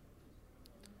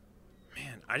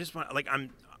 I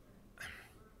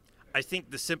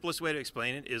think the simplest way to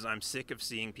explain it is I'm sick of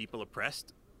seeing people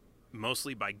oppressed,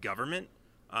 mostly by government.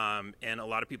 And a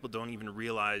lot of people don't even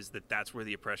realize that that's where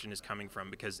the oppression is coming from,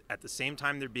 because at the same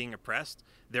time they're being oppressed,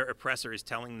 their oppressor is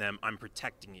telling them, I'm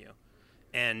protecting you.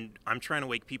 And I'm trying to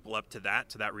wake people up to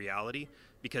that reality,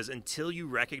 because until you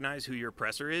recognize who your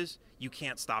oppressor is, you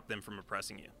can't stop them from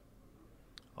oppressing you.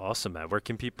 Awesome, man. Where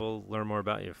can people learn more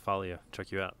about you, follow you,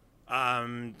 check you out?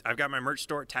 I've got my merch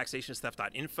store at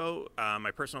taxationistheft.info.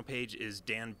 My personal page is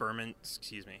Dan Berman,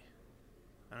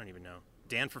 I don't even know.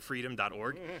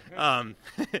 danforfreedom.org.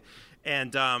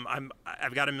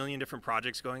 I've got a million different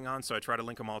projects going on, so I try to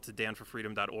link them all to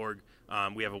danforfreedom.org.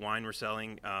 We have a wine we're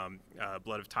selling,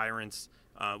 Blood of Tyrants.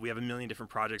 We have a million different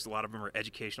projects. A lot of them are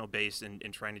educational based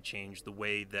and trying to change the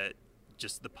way that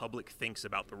just the public thinks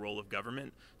about the role of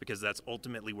government, because that's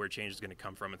ultimately where change is going to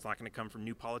come from. It's not going to come from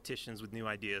new politicians with new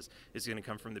ideas. It's going to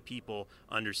come from the people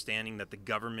understanding that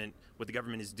what the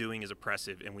government is doing is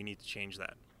oppressive, and we need to change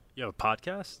that. You have a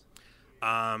podcast?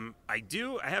 I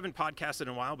do. I haven't podcasted in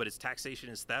a while, but it's Taxation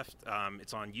is Theft.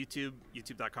 It's on YouTube,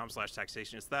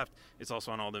 youtube.com/Taxation is Theft. It's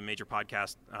also on all the major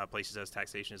podcast places as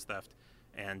Taxation is Theft.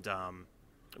 And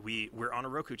we're on a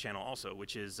Roku channel also,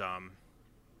 which is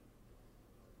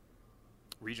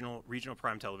regional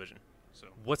prime television. So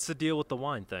what's the deal with the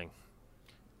wine thing?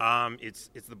 It's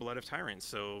the blood of tyrants.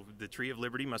 So the tree of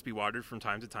liberty must be watered from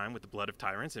time to time with the blood of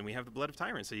tyrants, and we have the blood of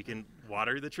tyrants, so you can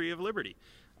water the tree of liberty.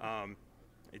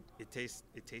 It tastes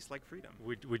like freedom.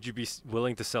 Would you be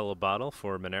willing to sell a bottle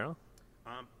for Monero?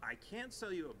 I can't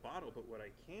sell you a bottle, but what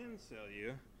I can sell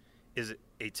you is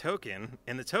a token,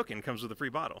 and the token comes with a free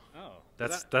bottle. Oh,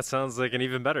 that sounds like an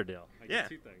even better deal. I yeah, get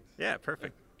 2 things. Yeah,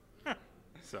 perfect.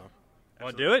 So,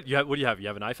 want to do it? What do you have? You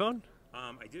have an iPhone?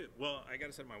 I do. Well, I got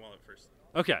to set my wallet first.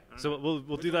 Okay, so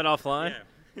we'll do that offline,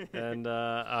 Yeah. and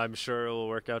I'm sure it will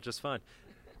work out just fine.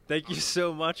 Thank you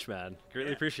so much, man.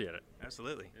 Greatly appreciate it.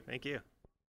 Absolutely. Thank you.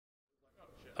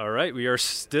 All right, we are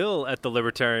still at the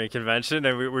Libertarian Convention,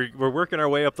 and we're working our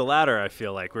way up the ladder, I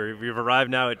feel like. We've arrived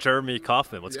now at Jeremy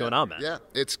Kauffman. What's going on, man? Yeah,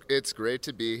 it's great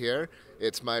to be here.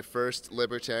 It's my first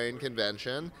Libertarian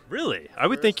Convention. Really? I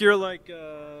would think you're like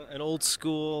an old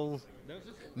school...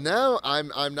 No, I'm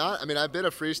not. I mean, I've been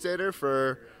a Free Stater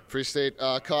for Free State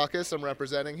Caucus I'm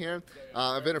representing here.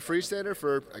 I've been a Free Stater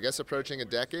for, I guess, approaching a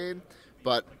decade.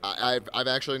 But I've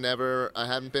actually I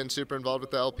haven't been super involved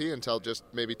with the LP until just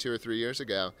maybe 2 or 3 years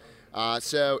ago.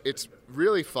 So it's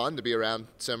really fun to be around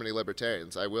so many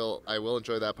libertarians. I will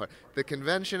enjoy that part. The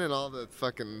convention and all the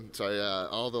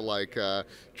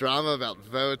drama about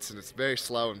votes, and it's very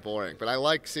slow and boring. But I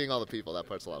like seeing all the people. That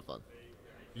part's a lot of fun.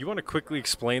 You want to quickly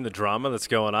explain the drama that's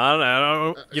going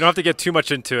on? You don't have to get too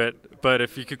much into it, but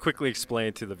if you could quickly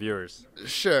explain to the viewers.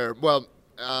 Sure. Well,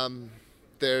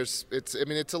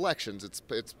 it's elections.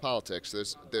 It's politics.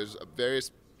 There's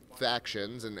various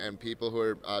factions and people who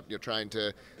are trying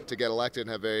to get elected and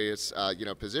have various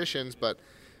positions, but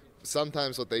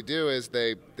sometimes what they do is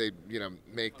they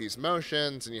make these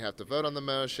motions, and you have to vote on the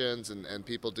motions, and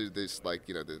people do this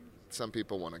some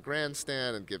people want to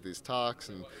grandstand and give these talks,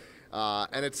 and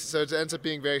it ends up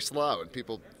being very slow, and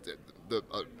people a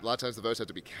lot of times the votes have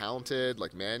to be counted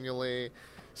manually.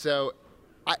 So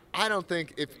I don't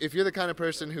think, if you're the kind of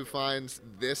person who finds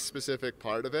this specific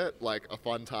part of it like a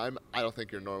fun time, I don't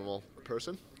think you're a normal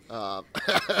person.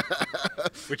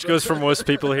 Which goes for most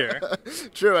people here.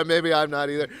 True, and maybe I'm not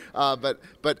either.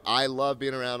 But I love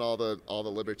being around all the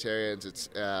libertarians. It's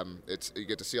you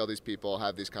get to see all these people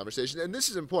have these conversations, and this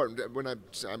is important. When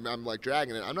I'm like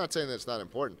dragging it, I'm not saying that it's not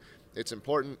important. It's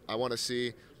important. I want to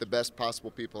see the best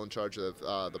possible people in charge of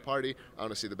the party. I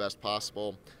want to see the best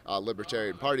possible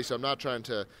Libertarian Party. So I'm not trying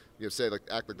to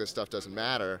act like this stuff doesn't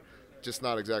matter. Just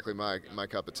not exactly my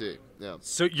cup of tea. Yeah.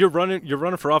 So you're running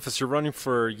for office. You're running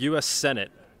for U.S. Senate.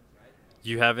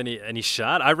 You have any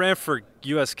shot? I ran for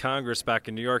U.S. Congress back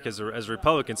in New York as a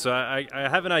Republican, so I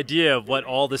have an idea of what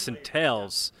all this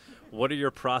entails. What do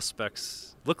your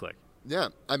prospects look like? Yeah,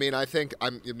 I mean, I think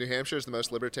New Hampshire is the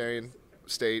most libertarian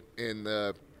state in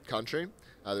the country.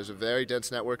 There's a very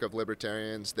dense network of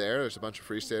libertarians there. There's a bunch of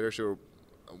Free Staters who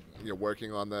are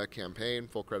working on the campaign.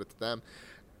 Full credit to them.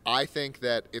 I think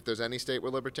that if there's any state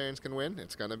where libertarians can win,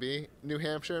 it's going to be New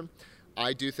Hampshire.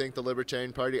 I do think the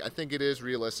Libertarian Party, I think it is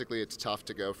realistically, it's tough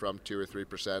to go from 2 or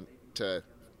 3% to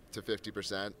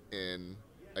 50% in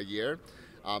a year.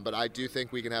 But I do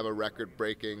think we can have a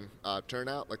record-breaking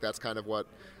turnout. Like, that's kind of what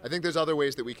I think. There's other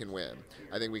ways that we can win.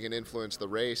 I think we can influence the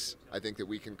race. I think that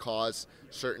we can cause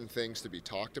certain things to be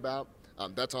talked about.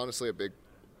 That's honestly a big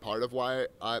part of why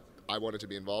I wanted to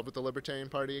be involved with the Libertarian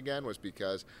Party again, was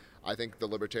because I think the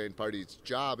Libertarian Party's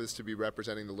job is to be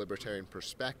representing the libertarian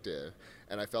perspective,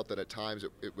 and I felt that at times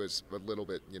it was a little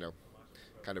bit,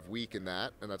 kind of weak in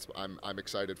that, and that's I'm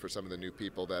excited for some of the new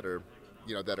people that are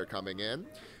coming in.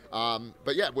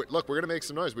 But yeah, look, we're going to make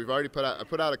some noise. We've already put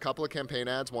out a couple of campaign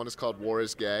ads. One is called War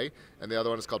is Gay, and the other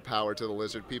one is called Power to the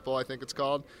Lizard People, I think it's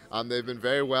called. They've been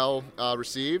very well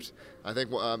received. I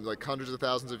think like hundreds of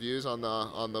thousands of views on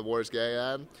the War is Gay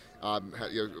ad.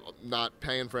 Not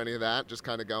paying for any of that, just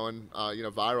kind of going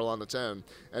viral on its own.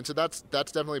 And so that's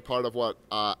definitely part of what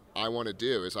I want to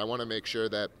do. Is I want to make sure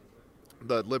that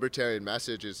the libertarian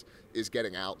message is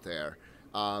getting out there,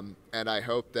 and I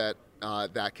hope that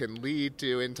that can lead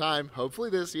to, in time, hopefully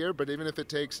this year, but even if it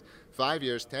takes 5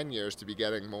 years, 10 years, to be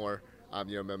getting more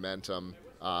momentum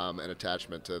and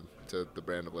attachment to the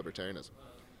brand of libertarianism.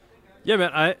 Yeah,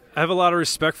 man, I have a lot of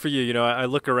respect for you. I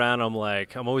look around, I'm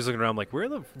always looking around, where are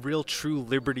the real, true,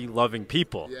 liberty-loving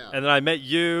people? Yeah. And then I met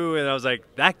you, and I was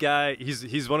like, that guy,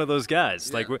 he's one of those guys.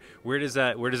 Yeah. Like, where does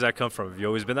that come from? Have you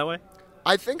always been that way?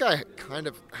 I think I kind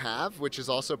of have, which is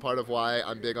also part of why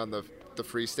I'm big on the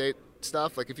Free State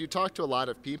stuff. Like, if you talk to a lot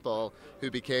of people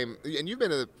who became, and you've been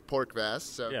to the Pork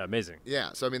Fest, so Yeah, amazing. yeah.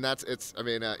 So I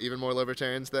mean, even more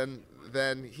libertarians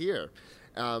than here.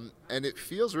 And it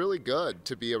feels really good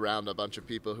to be around a bunch of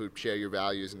people who share your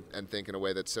values and think in a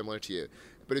way that's similar to you.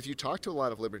 But if you talk to a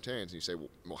lot of libertarians and you say,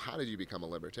 well, how did you become a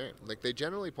libertarian? Like, they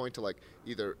generally point to, like,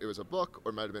 either it was a book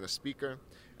or it might have been a speaker.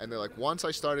 And they're like, once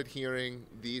I started hearing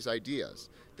these ideas,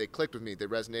 they clicked with me, they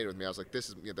resonated with me. I was like, this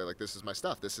is my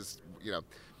stuff. This is,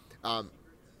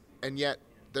 and yet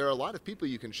there are a lot of people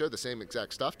you can show the same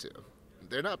exact stuff to.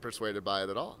 They're not persuaded by it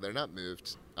at all. They're not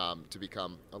moved to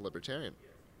become a libertarian.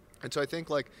 And so I think,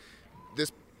 like,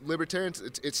 this libertarians,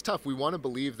 it's tough. We want to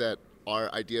believe that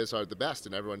our ideas are the best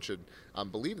and everyone should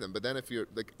believe them. But then if you're,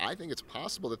 like, I think it's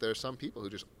possible that there are some people who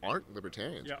just aren't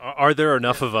libertarians. Yeah, are there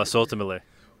enough of us ultimately?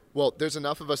 Well, there's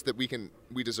enough of us that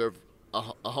we deserve a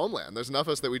homeland. There's enough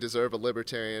of us that we deserve a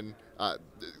libertarian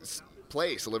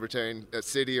place, a libertarian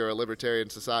city, or a libertarian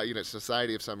society,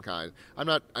 society of some kind.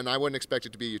 I wouldn't expect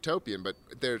it to be utopian, but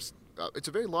it's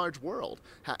a very large world,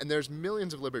 and there's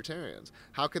millions of libertarians.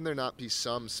 How can there not be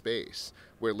some space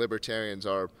where libertarians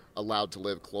are allowed to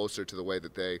live closer to the way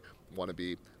that they want to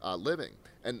be living?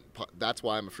 And that's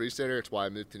why I'm a Free Stater. It's why I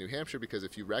moved to New Hampshire, because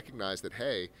if you recognize that,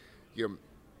 hey,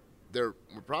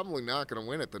 we're probably not going to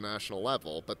win at the national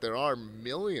level, but there are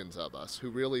millions of us who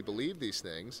really believe these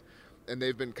things, and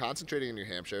they've been concentrating in New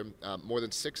Hampshire. More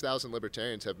than 6,000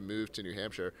 libertarians have moved to New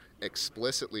Hampshire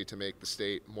explicitly to make the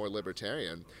state more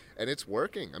libertarian, and it's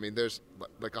working. I mean, there's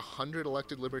like 100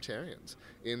 elected libertarians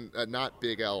in not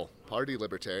big L party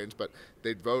libertarians, but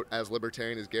they vote as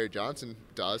libertarian as Gary Johnson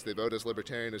does. They vote as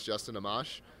libertarian as Justin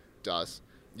Amash does,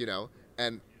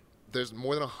 and there's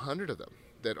more than 100 of them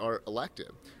that are elected,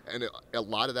 and a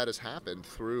lot of that has happened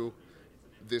through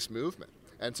this movement.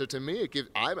 And so to me,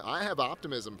 I have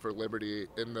optimism for liberty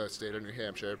in the state of New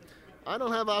Hampshire. I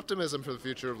don't have optimism for the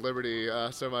future of liberty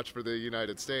so much for the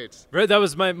United States. Right, that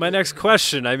was my next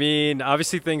question. I mean,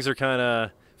 obviously things are kind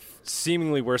of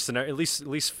seemingly worse than at least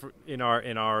in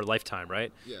our lifetime,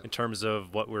 right? Yeah. In terms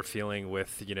of what we're feeling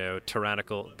with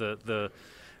tyrannical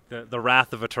the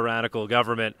wrath of a tyrannical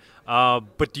government.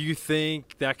 But do you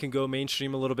think that can go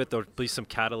mainstream a little bit? There'll be some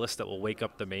catalyst that will wake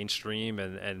up the mainstream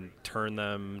and turn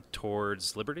them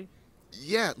towards liberty?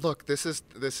 Yeah, look, this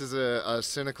is a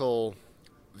cynical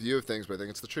view of things, but I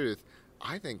think it's the truth.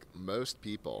 I think most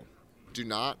people do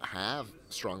not have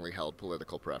strongly held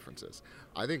political preferences.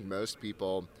 I think most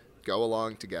people go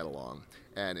along to get along.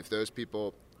 And if those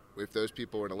people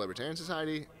were in a libertarian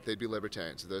society, they'd be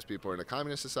libertarians. If those people were in a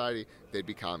communist society, they'd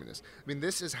be communists. I mean,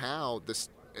 this is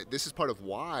part of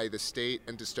why the state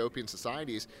and dystopian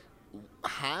societies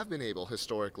have been able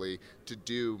historically to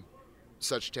do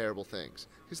such terrible things.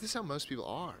 Because this is how most people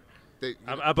are.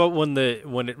 How about when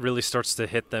it really starts to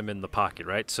hit them in the pocket,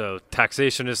 right? So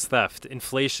taxation is theft,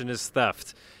 inflation is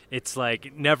theft. It's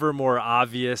like never more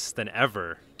obvious than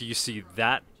ever. Do you see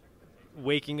that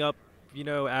waking up,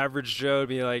 average Joe to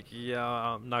be like, yeah,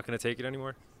 I'm not going to take it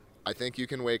anymore? I think you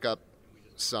can wake up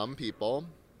some people.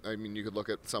 I mean, you could look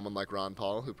at someone like Ron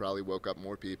Paul, who probably woke up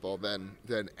more people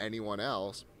than anyone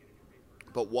else.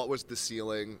 But what was the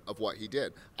ceiling of what he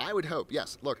did? I would hope,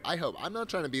 yes, look, I hope. I'm not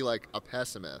trying to be like a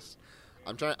pessimist.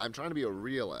 I'm trying to be a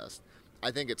realist. I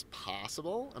think it's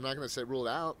possible. I'm not going to say rule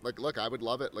it out. Like, look, I would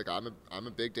love it. Like, I'm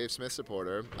a big Dave Smith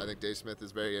supporter. I think Dave Smith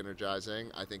is very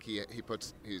energizing. I think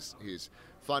he's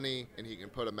funny, and he can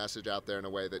put a message out there in a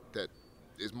way that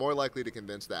is more likely to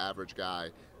convince the average guy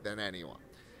than anyone.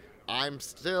 I'm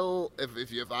still,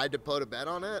 if I had to put a bet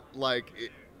on it,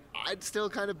 I'd still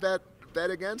kind of bet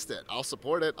against it. I'll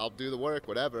support it. I'll do the work,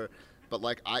 whatever. But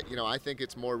I think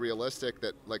it's more realistic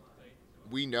that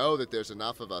we know that there's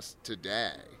enough of us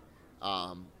today,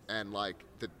 and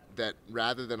that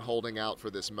rather than holding out for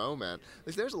this moment,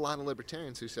 there's a lot of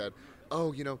libertarians who said,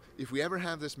 oh, if we ever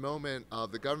have this moment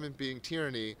of the government being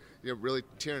tyranny, really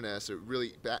tyrannous, or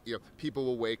really bad, people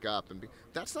will wake up and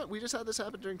that's not. We just had this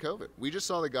happen during COVID. We just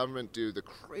saw the government do the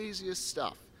craziest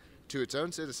stuff to its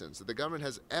own citizens that the government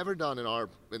has ever done in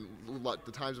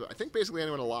the times of, I think, basically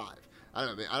anyone alive. I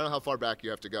don't know how far back you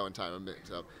have to go in time.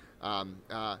 So,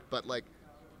 but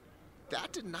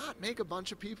that did not make a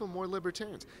bunch of people more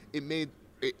libertarians.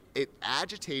 It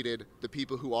agitated the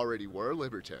people who already were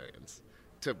libertarians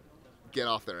to get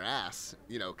off their ass,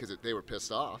 because they were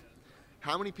pissed off.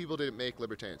 How many people did it make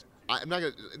libertarians?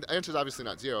 The answer is obviously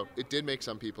not zero. It did make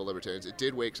some people libertarians. It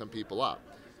did wake some people up.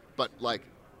 But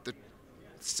the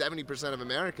 70% of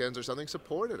Americans or something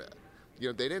supported it.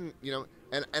 They didn't,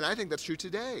 and I think that's true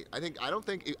today. I think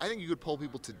you could poll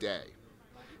people today,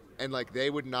 and they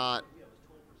would not,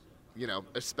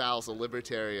 espouse a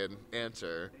libertarian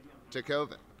answer to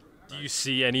COVID. Do you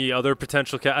see any other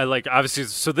potential? Obviously,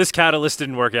 so this catalyst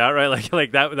didn't work out,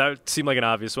 right? That seemed like an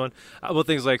obvious one. How about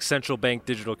things like central bank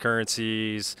digital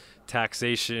currencies,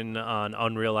 taxation on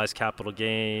unrealized capital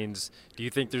gains? Do you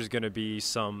think there's going to be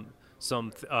some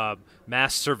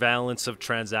mass surveillance of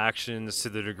transactions to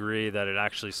the degree that it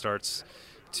actually starts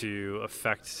to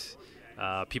affect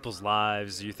people's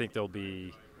lives? Do you think there'll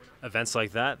be events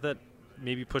like that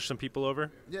maybe push some people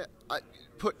over? Yeah,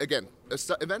 events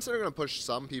that are going to push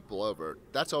some people over,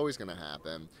 that's always going to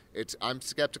happen. I'm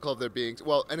skeptical of there being,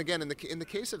 and again, in the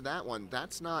case of that one,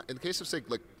 that's not, in the case of, say,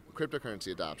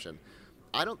 cryptocurrency adoption,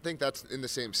 I don't think that's in the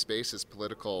same space as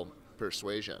political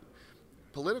persuasion.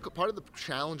 Part of the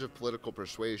challenge of political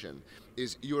persuasion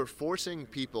is you are forcing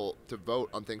people to vote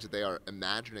on things that they are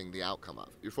imagining the outcome of.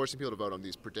 You're forcing people to vote on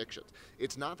these predictions.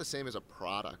 It's not the same as a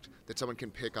product that someone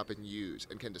can pick up and use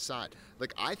and can decide.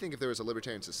 I think if there was a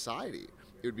libertarian society,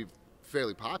 it would be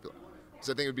fairly popular.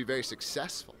 So I think it would be very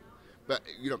successful. But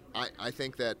I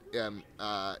think that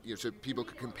so people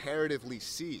could comparatively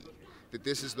see that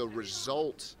this is the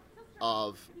result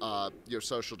of your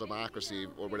social democracy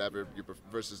or whatever,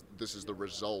 versus this is the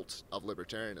result of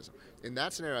libertarianism. In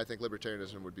that scenario, I think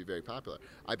libertarianism would be very popular.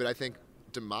 But I think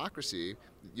democracy,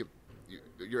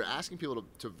 you're asking people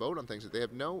to vote on things that they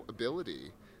have no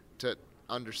ability to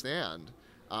understand.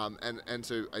 And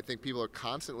so I think people are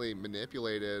constantly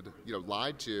manipulated,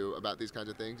 lied to about these kinds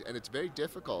of things, and it's very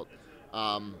difficult.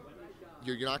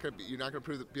 You're not going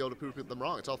to be able to prove them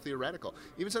wrong. It's all theoretical.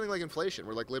 Even something like inflation,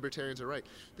 where libertarians are right.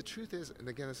 The truth is, and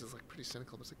again, this is pretty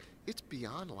cynical, but it's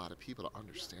beyond a lot of people to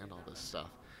understand all this stuff.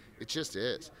 It just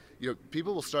is.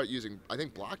 People will start using. I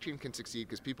think blockchain can succeed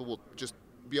because people will just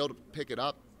be able to pick it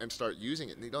up and start using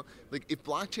it. And they don't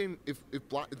if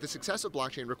the success of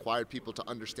blockchain required people to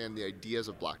understand the ideas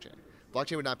of blockchain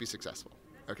would not be successful.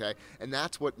 Okay, and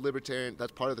that's part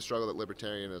of the struggle that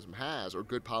libertarianism has, or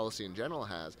good policy in general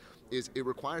has, is it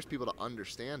requires people to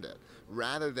understand it,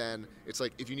 rather than, it's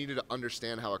if you needed to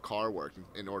understand how a car worked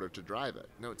in order to drive it.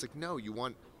 No, it's no, you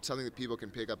want something that people can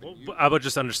pick up and use. How about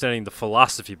just understanding the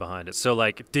philosophy behind it?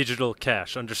 So digital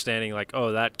cash, understanding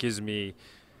that gives me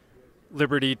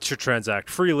liberty to transact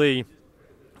freely,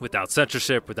 without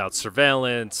censorship, without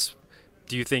surveillance.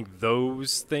 Do you think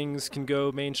those things can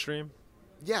go mainstream?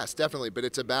 Yes, definitely, but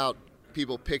it's about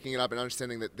people picking it up and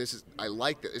understanding that I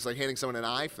like this. It's like handing someone an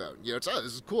iPhone. This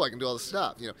is cool. I can do all this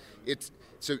stuff. It's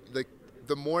so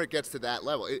the more it gets to that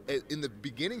level, in the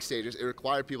beginning stages, it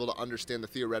required people to understand the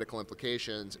theoretical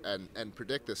implications and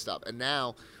predict this stuff. And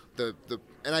now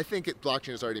and I think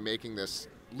blockchain is already making this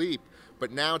leap,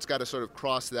 but now it's got to sort of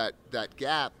cross that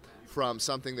gap from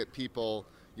something that people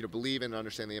believe in and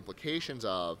understand the implications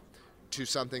of, to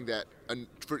something that,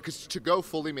 because to go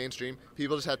fully mainstream,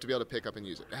 people just have to be able to pick up and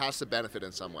use it. It has to benefit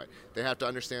in some way. They have to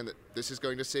understand that this is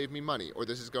going to save me money, or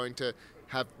this is going to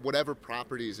have whatever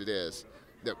properties it is,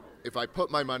 that if I put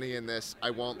my money in this,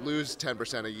 I won't lose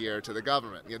 10% a year to the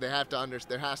government. They have to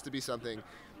there has to be something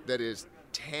that is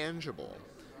tangible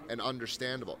and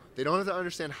understandable. They don't have to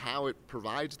understand how it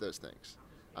provides those things,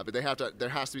 but there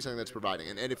has to be something that's providing.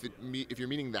 And if you're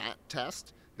meeting that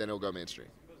test, then it'll go mainstream.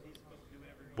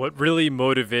 What really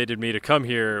motivated me to come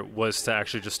here was to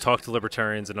actually just talk to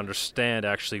libertarians and understand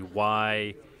actually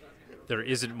why there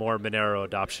isn't more Monero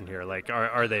adoption here? Like,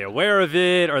 are they aware of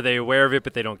it? Are they aware of it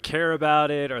but they don't care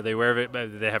about it? Are they aware of it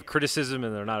but they have criticism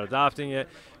and they're not adopting it?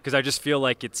 Because I just feel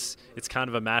like it's kind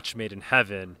of a match made in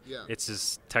heaven. Yeah. It's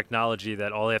this technology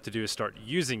that all they have to do is start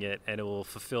using it, and it will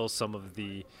fulfill some of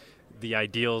the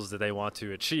ideals that they want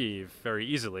to achieve very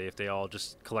easily if they all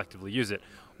just collectively use it.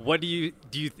 What do you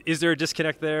is there a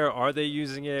disconnect there? Are they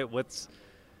using it? What's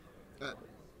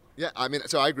Yeah, I mean,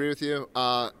 so I agree with you.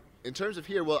 In terms of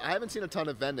here, well, I haven't seen a ton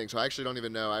of vending, so I actually don't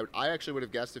even know. I actually would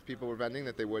have guessed if people were vending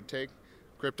that they would take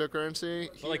cryptocurrency.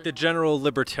 well, like the general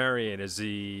libertarian? Is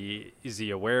he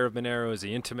aware of Monero? Is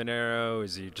he into Monero?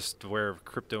 Is he just aware of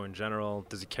crypto in general?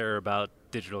 Does he care about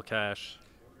digital cash?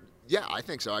 Yeah, I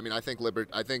think so. I mean, I think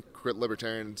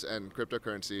libertarians and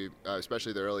cryptocurrency,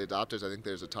 especially the early adopters, I think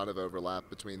there's a ton of overlap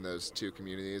between those two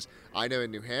communities. I know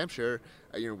in New Hampshire,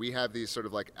 we have these sort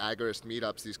of like agorist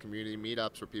meetups, these community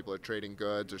meetups where people are trading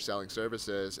goods or selling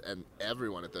services, and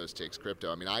everyone at those takes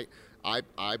crypto. I mean,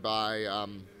 I buy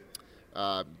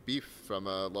beef from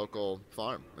a local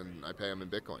farm, and I pay them in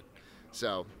Bitcoin.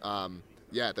 So.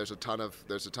 Yeah, there's a ton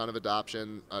of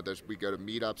adoption. We go to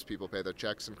meetups, people pay their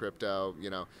checks in crypto.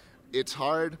 It's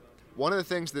hard. One of the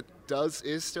things that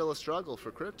is still a struggle for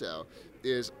crypto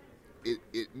is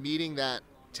it meeting that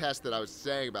test that I was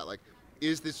saying about, like,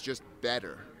 is this just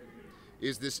better?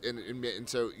 Is this and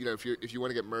so if you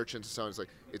want to get merchants and so on, it's like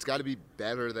it's got to be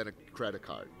better than a credit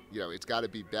card. It's got to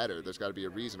be better. There's got to be a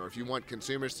reason. Or if you want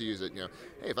consumers to use it, hey,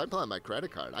 if I pull out my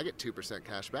credit card, I get 2%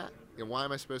 cash back. Why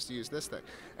am I supposed to use this thing?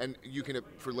 And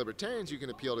for libertarians, you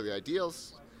can appeal to the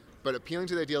ideals, but appealing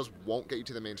to the ideals won't get you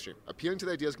to the mainstream. Appealing to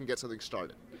the ideals can get something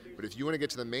started, but if you want to get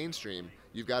to the mainstream,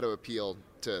 you've got to appeal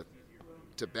to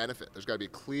benefit. There's got to be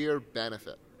clear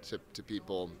benefit to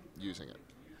people using it.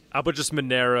 How about just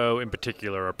Monero in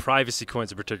particular, or privacy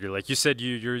coins in particular? Like you said,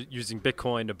 you're using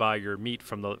Bitcoin to buy your meat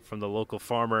from the local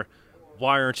farmer.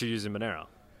 Why aren't you using Monero?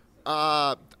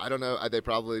 I don't know. They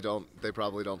probably don't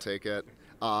take it.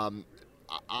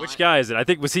 Which guy is it? I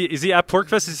think is he at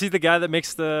PorcFest? Is he the guy that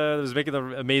was making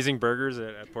the amazing burgers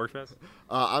at PorcFest?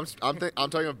 I'm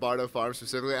talking of Bardo Farm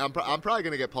specifically. I'm probably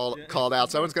gonna get called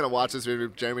out. Someone's gonna watch this video.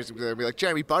 Jeremy's gonna be like,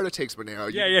 Jeremy, Bardo takes Monero.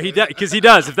 Yeah, because he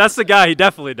does. If that's the guy, he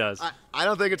definitely does. I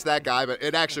don't think it's that guy, but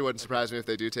it actually wouldn't surprise me if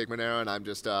they do take Monero, and I'm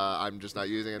just not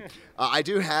using it. I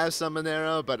do have some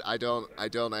Monero, but I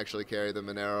don't actually carry the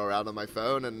Monero around on my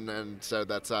phone, and so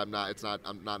I'm not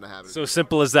in the habit. So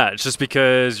simple as that. It's just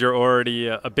because you're already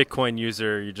a Bitcoin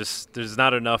user. There's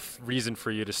not enough reason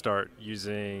for you to start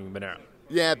using Monero.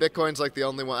 Yeah, Bitcoin's like the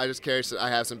only one. I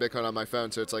have some Bitcoin on my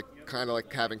phone, so it's like kind of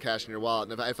like having cash in your wallet.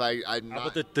 And I'm not. How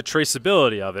about the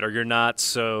traceability of it? Or you're not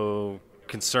so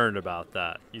concerned about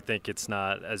that? You think it's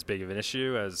not as big of an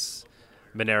issue as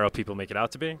Monero people make it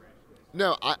out to be?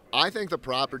 No, I think the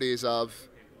properties of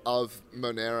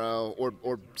Monero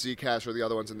or Zcash or the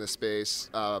other ones in this space,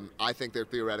 I think they're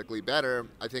theoretically better.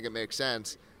 I think it makes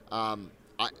sense.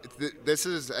 This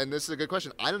is a good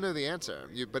question. I don't know the answer,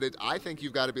 but I think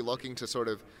you've got to be looking to sort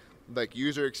of like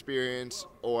user experience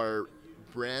or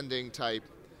branding type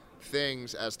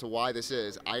things as to why this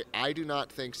is. I do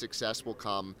not think success will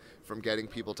come from getting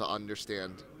people to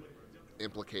understand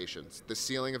implications. The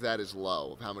ceiling of that is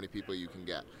low, of how many people you can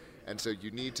get. And so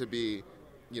you need to be,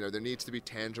 there needs to be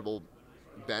tangible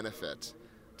benefit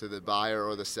to the buyer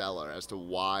or the seller as to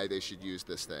why they should use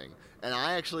this thing. And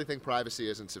I actually think privacy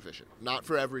isn't sufficient. Not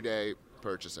for everyday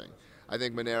purchasing. I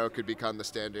think Monero could become the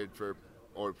standard for,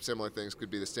 or similar things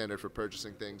could be the standard for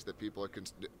purchasing things that people are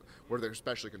where they're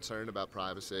especially concerned about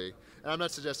privacy. And I'm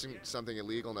not suggesting something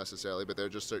illegal necessarily, but there are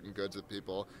just certain goods that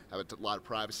people have a lot of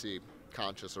privacy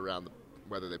conscious around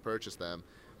whether they purchase them.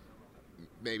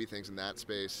 Maybe things in that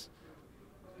space.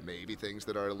 Maybe things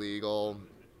that are illegal.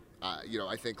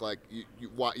 I think like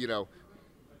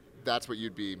that's what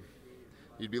you'd be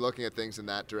looking at things in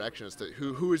that direction as to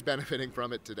who is benefiting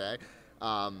from it today.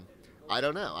 I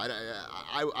don't know.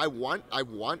 I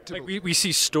want to. Like we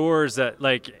see stores that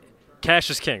like cash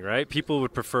is king, right? People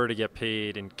would prefer to get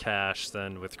paid in cash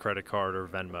than with credit card or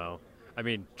Venmo. I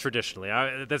mean, traditionally,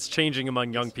 that's changing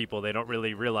among young people. They don't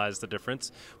really realize the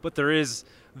difference, but there is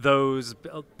those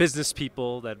business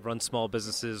people that run small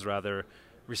businesses rather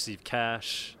receive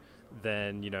cash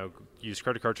than use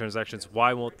credit card transactions.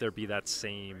 Why won't there be that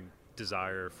same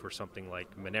desire for something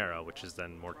like Monero, which is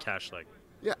then more cash-like?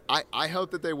 Yeah, I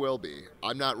hope that they will be.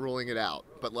 I'm not ruling it out,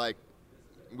 but like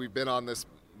we've been on this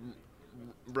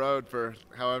road for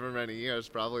however many years,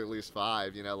 probably at least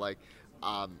 5.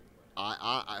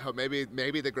 I hope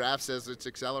maybe the graph says it's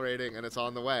accelerating and it's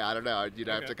on the way. I don't know. You'd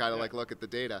have to kind of like look at the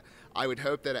data. I would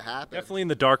hope that it happens. Definitely in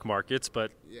the dark markets,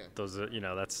 but yeah. those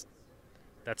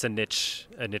That's a niche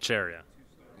area.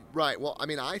 Right. Well, I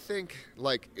mean, I think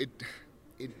like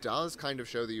it does kind of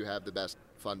show that you have the best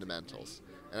fundamentals,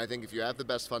 and I think if you have the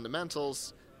best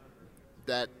fundamentals,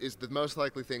 that is the most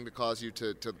likely thing to cause you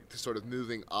to sort of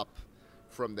moving up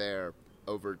from there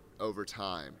over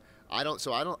time. I don't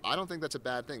think that's a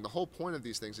bad thing. The whole point of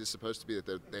these things is supposed to be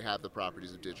that they have the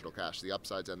properties of digital cash, the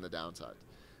upsides and the downsides,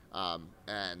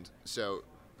 and so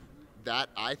that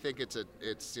I think it's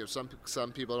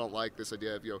some people don't like this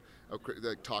idea of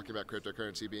like talking about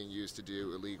cryptocurrency being used to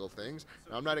do illegal things.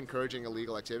 Now, I'm not encouraging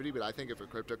illegal activity, but I think if a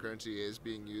cryptocurrency is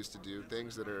being used to do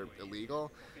things that are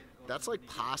illegal, that's like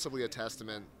possibly a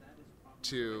testament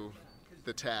to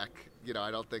the tech.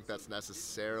 I don't think that's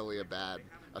necessarily a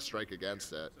strike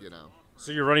against it.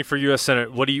 So you're running for U.S.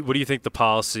 Senate. What do you think the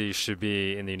policy should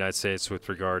be in the United States with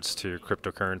regards to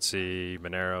cryptocurrency,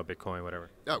 Monero, Bitcoin, whatever?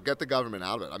 No, get the government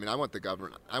out of it. I mean, I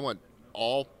want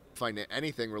all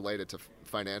anything related to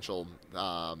financial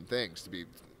things to be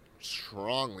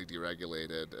strongly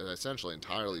deregulated, essentially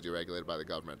entirely deregulated by the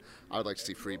government. I would like to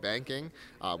see free banking,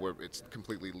 where it's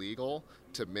completely legal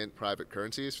to mint private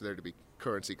currencies, for there to be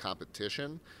currency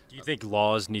competition. Do you think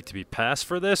laws need to be passed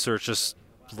for this, or it's just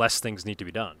less things need to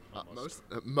be done?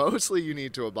 Mostly you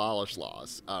need to abolish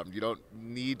laws. You don't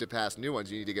need to pass new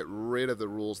ones. You need to get rid of the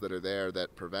rules that are there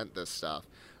that prevent this stuff.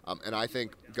 And I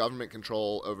think government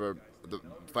control over the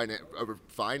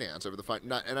finance,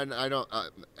 and I don't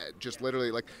just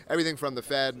literally like everything from the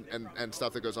Fed and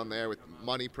stuff that goes on there with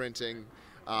money printing,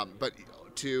 but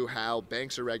to how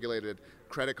banks are regulated,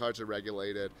 credit cards are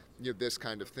regulated, this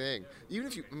kind of thing. Even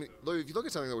if you look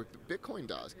at something that Bitcoin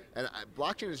does, and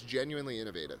blockchain is genuinely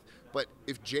innovative, but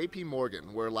if JP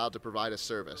Morgan were allowed to provide a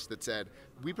service that said,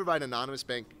 we provide anonymous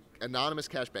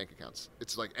cash bank accounts.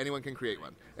 It's like anyone can create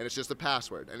one, and it's just a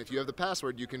password. And if you have the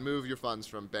password, you can move your funds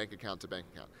from bank account to bank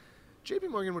account. JP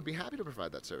Morgan would be happy to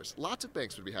provide that service. Lots of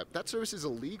banks would be happy. That service is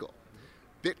illegal.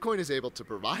 Bitcoin is able to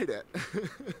provide it.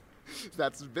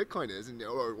 That's what Bitcoin is,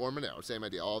 or Monero, same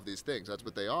idea. All of these things, that's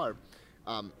what they are.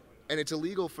 And it's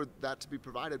illegal for that to be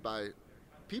provided by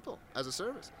people as a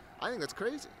service. I think that's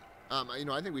crazy.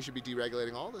 I think we should be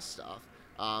deregulating all this stuff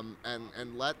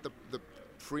and let the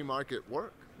free market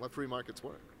work. Let free markets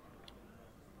work.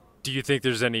 Do you think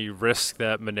there's any risk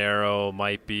that Monero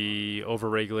might be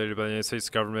overregulated by the United States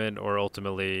government, or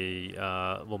ultimately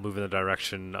will move in the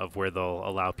direction of where they'll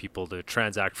allow people to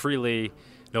transact freely,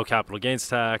 no capital gains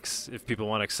tax? If people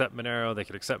want to accept Monero, they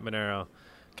could accept Monero.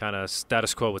 Kind of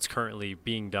status quo, what's currently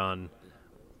being done.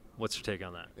 What's your take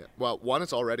on that? Yeah. Well, one,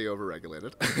 it's already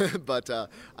overregulated, but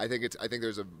I think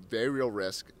there's a very real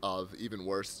risk of even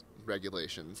worse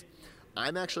regulations.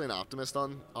 I'm actually an optimist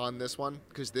on this one,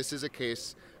 because this is a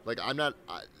case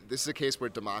this is a case where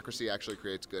democracy actually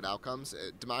creates good outcomes.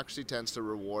 Democracy tends to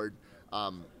reward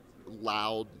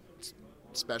loud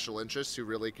special interests who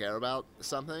really care about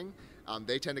something.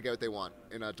 They tend to get what they want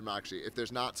in a democracy if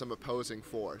there's not some opposing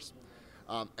force.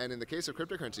 And in the case of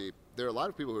cryptocurrency, there are a lot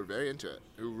of people who are very into it,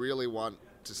 who really want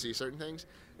to see certain things,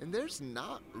 and there's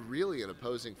not really an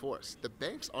opposing force. The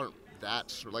banks aren't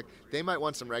they might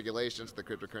want some regulations the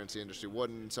cryptocurrency industry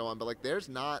wouldn't, and so on, but there's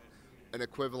not an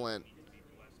equivalent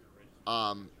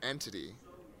entity,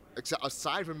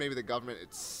 aside from maybe the government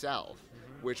itself,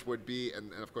 which would be,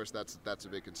 and of course that's a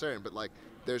big concern, but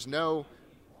there's no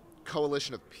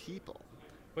coalition of people.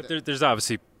 But there's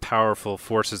obviously powerful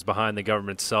forces behind the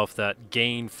government itself that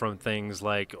gain from things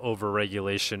like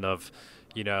overregulation of,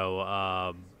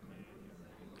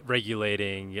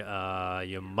 regulating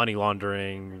money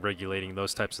laundering, regulating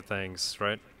those types of things,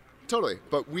 right? Totally.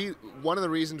 But one of the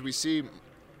reasons we see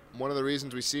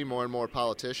more and more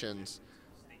politicians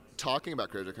talking about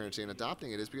cryptocurrency and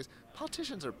adopting it is because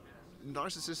politicians are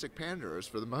narcissistic panderers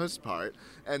for the most part,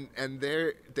 and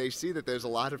they see that there's a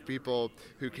lot of people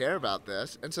who care about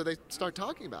this, and so they start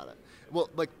talking about it.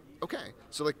 Well, okay,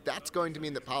 so that's going to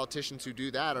mean that politicians who do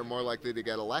that are more likely to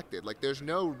get elected.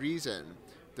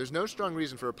 There's no strong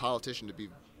reason for a politician to be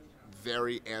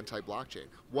very anti-blockchain.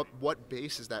 What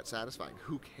base is that satisfying?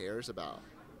 Who cares about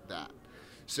that?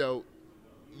 So,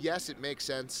 yes, it makes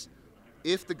sense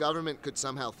if the government could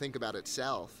somehow think about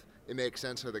itself. It makes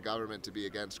sense for the government to be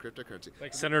against cryptocurrency.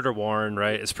 Senator Warren,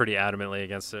 right, is pretty adamantly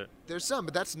against it. There's some,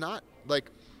 but that's not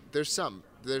there's some.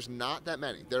 There's not that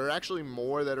many. There are actually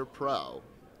more that are pro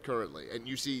currently, and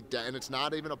you see, and it's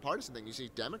not even a partisan thing. You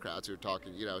see Democrats who are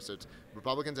talking, so it's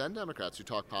Republicans and Democrats who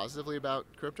talk positively about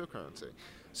cryptocurrency.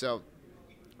 So,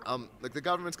 the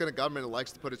government's going to government. It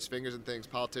likes to put its fingers in things.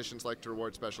 Politicians like to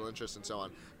reward special interests and so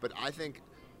on. But I think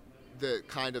the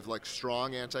kind of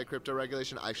strong anti-crypto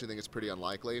regulation, I actually think it's pretty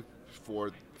unlikely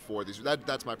for these.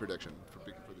 That's my prediction for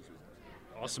these reasons.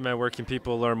 Awesome, man. Where can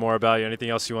people learn more about you?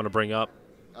 Anything else you want to bring up?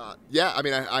 Yeah, I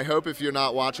mean, I hope if you're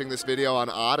not watching this video on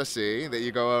Odyssey that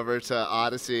you go over to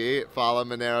Odyssey, follow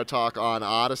Monero Talk on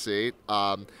Odyssey.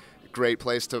 Great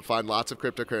place to find lots of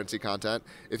cryptocurrency content.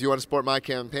 If you want to support my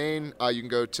campaign, you can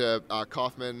go to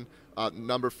Kaufman,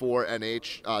 number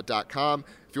 4nh.com.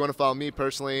 If you want to follow me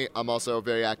personally, I'm also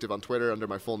very active on Twitter under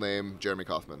my full name, Jeremy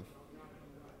Kaufman.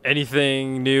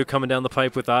 Anything new coming down the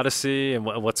pipe with Odyssey, and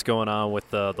what's going on with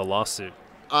the lawsuit?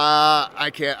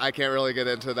 I can't really get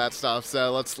into that stuff.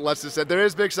 So let's just say there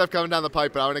is big stuff coming down the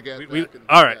pipe, but I want to get.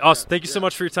 All right, awesome. Thank you so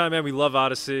much for your time, man. We love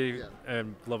Odyssey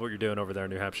and love what you're doing over there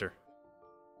in New Hampshire.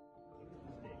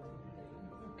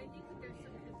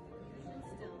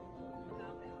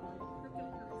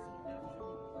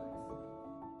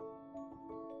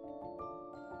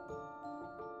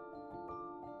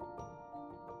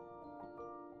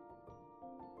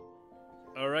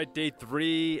 All right, day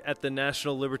 3 at the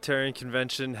National Libertarian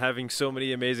Convention, having so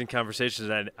many amazing conversations,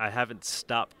 and I haven't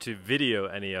stopped to video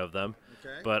any of them,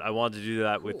 but I wanted to do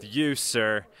that with you,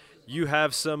 sir. You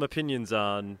have some opinions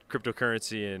on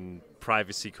cryptocurrency and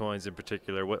privacy coins in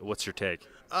particular. What's your take?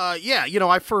 Yeah,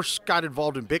 I first got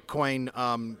involved in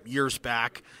Bitcoin years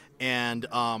back, and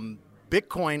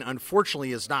Bitcoin,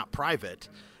 unfortunately, is not private.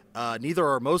 Neither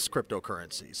are most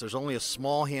cryptocurrencies. There's only a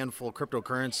small handful of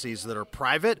cryptocurrencies that are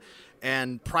private,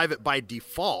 and private by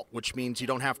default, which means you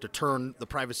don't have to turn the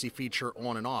privacy feature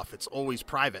on and off. It's always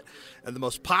private. And the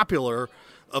most popular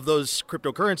of those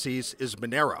cryptocurrencies is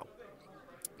Monero.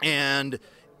 And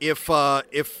if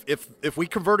we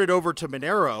converted over to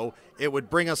Monero, it would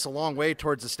bring us a long way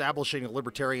towards establishing a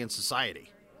libertarian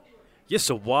society. Yeah,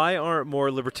 so why aren't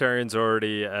more libertarians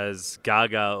already as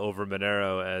gaga over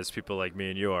Monero as people like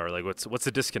me and you are? Like, what's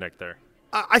the disconnect there?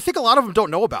 I think a lot of them don't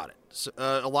know about it.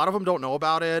 A lot of them don't know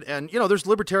about it. And, there's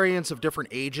libertarians of different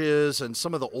ages, and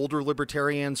some of the older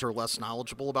libertarians are less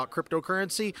knowledgeable about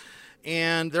cryptocurrency.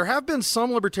 And there have been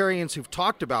some libertarians who've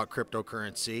talked about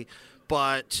cryptocurrency,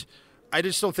 but I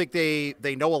just don't think they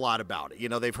know a lot about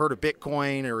it. They've heard of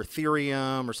Bitcoin or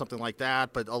Ethereum or something like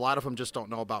that, but a lot of them just don't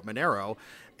know about Monero.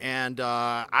 And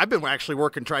I've been actually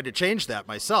trying to change that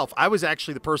myself. I was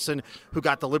actually the person who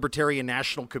got the Libertarian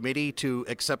National Committee to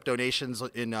accept donations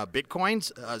in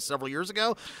Bitcoins several years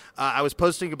ago. I was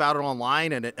posting about it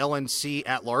online, and an LNC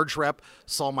at-large rep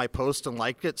saw my post and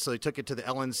liked it, so they took it to the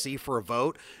LNC for a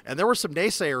vote. And there were some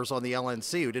naysayers on the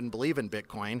LNC who didn't believe in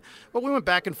Bitcoin. But we went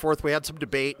back and forth. We had some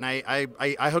debate, and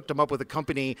I hooked them up with a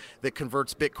company that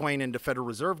converts Bitcoin into Federal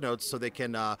Reserve notes so they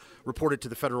can report it to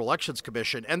the Federal Elections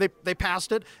Commission. And they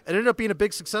passed it. It ended up being a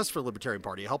big success for the Libertarian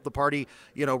Party. It helped the party,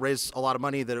 raise a lot of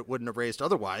money that it wouldn't have raised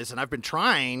otherwise. And I've been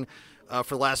trying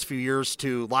for the last few years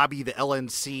to lobby the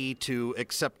LNC to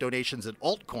accept donations in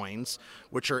altcoins,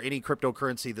 which are any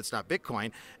cryptocurrency that's not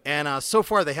Bitcoin. And so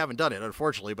far they haven't done it,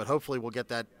 unfortunately. But hopefully we'll get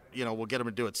that. We'll get them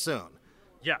to do it soon.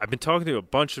 Yeah, I've been talking to a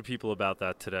bunch of people about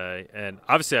that today, and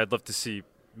obviously I'd love to see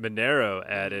Monero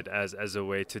added as a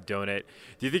way to donate.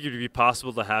 Do you think it would be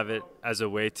possible to have it as a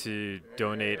way to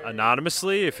donate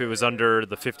anonymously if it was under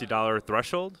the $50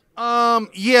 threshold?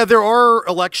 Yeah, there are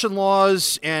election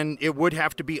laws, and it would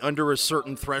have to be under a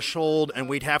certain threshold, and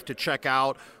we'd have to check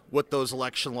out what those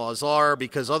election laws are,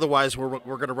 because otherwise we're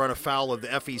going to run afoul of the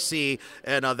FEC,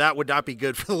 and that would not be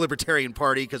good for the Libertarian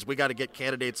Party, because we got to get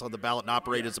candidates on the ballot and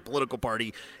operate as a political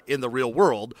party in the real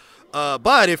world.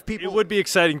 But if people, it would be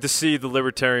exciting to see the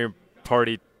Libertarian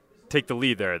Party take the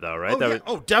lead there, though, right?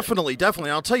 Definitely. And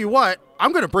I'll tell you what,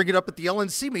 I'm going to bring it up at the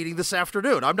LNC meeting this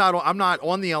afternoon. I'm not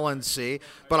on the LNC,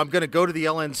 but I'm going to go to the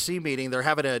LNC meeting.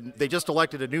 They just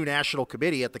elected a new national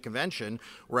committee at the convention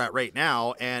we're at right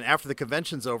now, and after the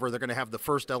convention's over, they're going to have the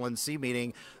first LNC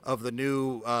meeting of the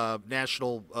new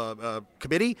national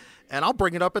committee, and I'll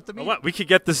bring it up at the meeting. Well, we could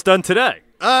get this done today.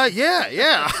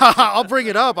 Yeah. I'll bring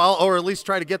it up, or at least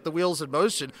try to get the wheels in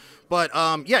motion. But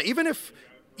even if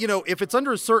it's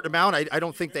under a certain amount, I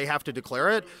don't think they have to declare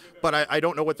it, but I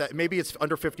don't know what that, maybe it's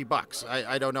under $50.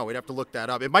 I don't know. We'd have to look that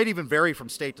up. It might even vary from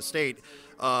state to state.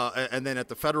 And then at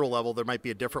the federal level, there might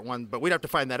be a different one, but we'd have to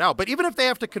find that out. But even if they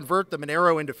have to convert the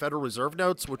Monero into Federal Reserve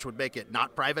notes, which would make it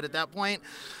not private at that point,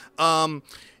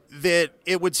 that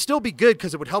it would still be good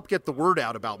because it would help get the word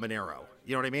out about Monero.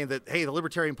 You know what I mean? That, hey, the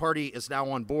Libertarian Party is now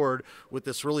on board with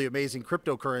this really amazing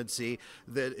cryptocurrency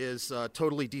that is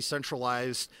totally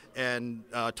decentralized and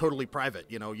totally private.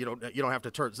 You don't have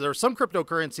to turn. So there are some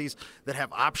cryptocurrencies that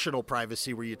have optional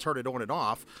privacy where you turn it on and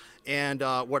off. And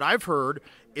what I've heard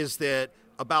is that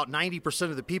about 90%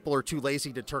 of the people are too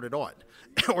lazy to turn it on,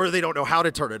 or they don't know how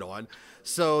to turn it on.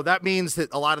 So that means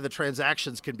that a lot of the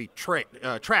transactions can be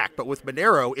tracked. But with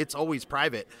Monero, it's always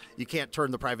private. You can't turn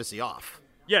the privacy off.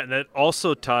 Yeah, and that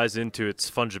also ties into its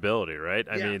fungibility, right?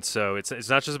 I Yeah. mean, so it's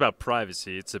not just about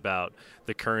privacy; it's about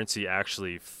the currency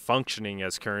actually functioning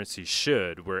as currency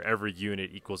should, where every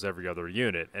unit equals every other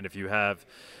unit. And if you have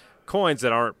coins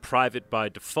that aren't private by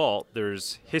default,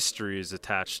 there's histories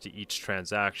attached to each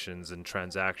transactions, and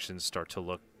transactions start to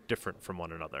look different from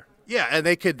one another. Yeah, and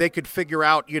they could figure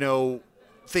out,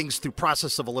 things through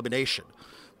process of elimination.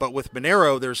 But with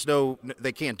Monero,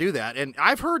 they can't do that. And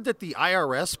I've heard that the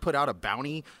IRS put out a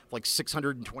bounty like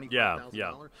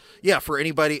 $625,000. Yeah, for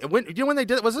anybody. When they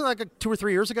did it? Was it like 2 or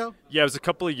 3 years ago? Yeah, it was a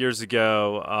couple of years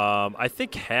ago. I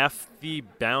think half the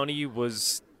bounty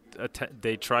was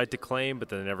they tried to claim, but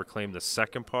then they never claimed the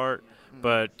second part.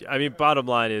 But I mean, bottom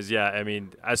line is,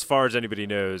 as far as anybody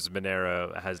knows,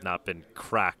 Monero has not been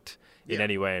cracked in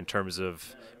any way in terms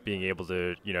of being able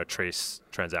to, trace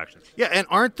transactions. Yeah, and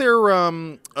aren't there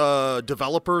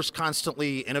developers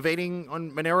constantly innovating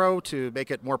on Monero to make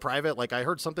it more private? Like I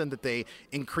heard something that they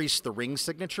increased the ring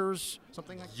signatures,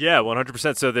 something like that. Yeah,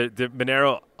 100%. So the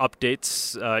Monero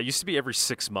updates used to be every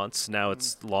 6 months. Now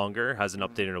it's longer, hasn't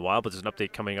updated in a while, but there's an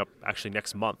update coming up actually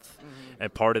next month.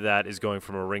 And part of that is going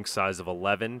from a ring size of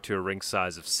 11 to a ring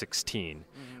size of 16,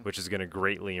 which is going to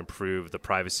greatly improve the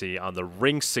privacy on the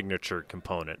ring signature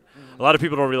component. A lot of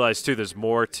people don't realize, too, there's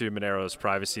more to Monero's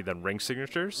privacy than ring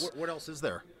signatures. What else is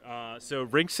there? So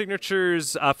ring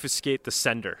signatures obfuscate the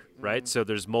sender, right? So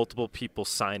there's multiple people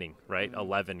signing, right?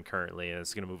 11 currently, and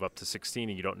it's going to move up to 16,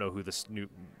 and you don't know who this new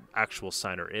actual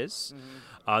signer is.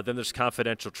 Then there's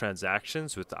confidential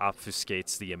transactions, which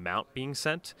obfuscates the amount being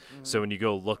sent. So when you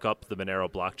go look up the Monero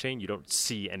blockchain, you don't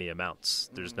see any amounts.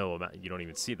 There's no amount. You don't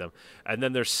even see them. And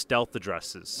then there's stealth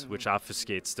addresses, which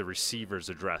obfuscates the receiver's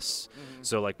address.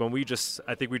 So like when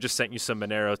I think we just sent you some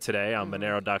Monero today on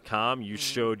Monero.com. You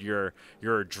showed your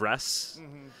address.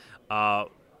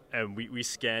 And we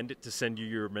scanned it to send you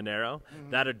your Monero.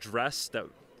 That address that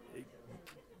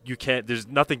you can't, there's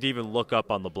nothing to even look up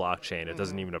on the blockchain. It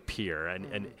doesn't even appear.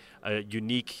 And a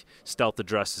unique stealth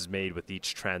address is made with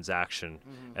each transaction,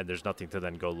 and there's nothing to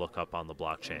then go look up on the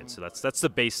blockchain. So that's the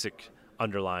basic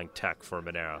underlying tech for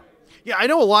Monero. Yeah, I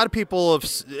know a lot of people have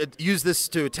used this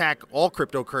to attack all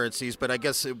cryptocurrencies, but I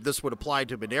guess this would apply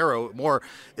to Monero more,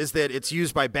 is that it's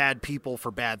used by bad people for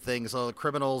bad things. So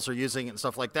criminals are using it and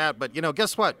stuff like that. But,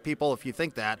 guess what, people, if you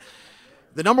think that,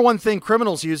 the number one thing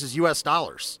criminals use is U.S.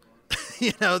 dollars.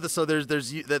 So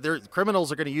there's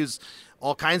criminals are going to use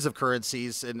all kinds of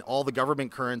currencies and all the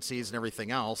government currencies and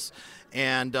everything else.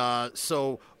 And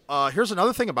so here's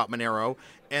another thing about Monero,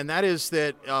 and that is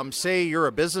that say you're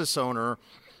a business owner,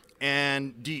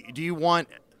 and do you want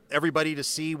everybody to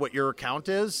see what your account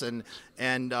is, and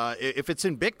if it's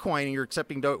in Bitcoin and you're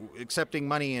accepting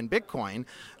money in Bitcoin,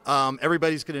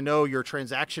 everybody's going to know your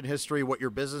transaction history, what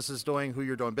your business is doing, who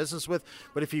you're doing business with.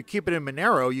 But if you keep it in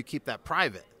Monero, you keep that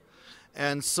private.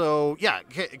 And so,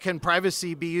 can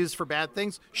privacy be used for bad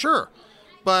things? Sure,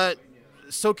 but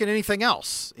so can anything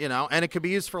else, and it can be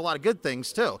used for a lot of good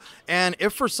things too. And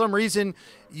if for some reason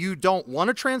you don't want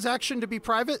a transaction to be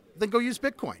private, then go use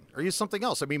Bitcoin or use something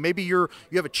else. I mean, maybe you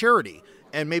have a charity,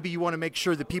 and maybe you want to make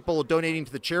sure that people donating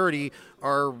to the charity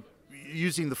are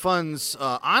using the funds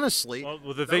honestly. Well,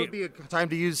 that would be a time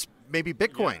to use maybe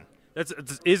Bitcoin. Yeah.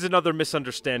 That is another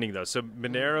misunderstanding, though. So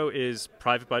Monero is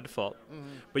private by default,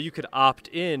 but you could opt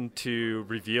in to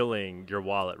revealing your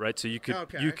wallet, right? So you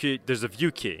could there's a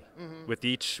view key with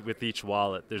each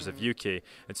wallet. There's a view key,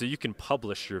 and so you can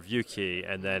publish your view key,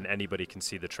 and then anybody can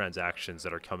see the transactions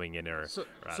that are coming in.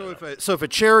 So if a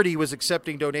charity was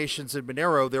accepting donations in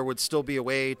Monero, there would still be a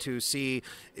way to see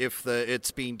if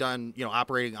it's being done,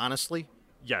 operating honestly.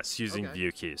 Yes, using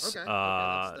view keys. Okay.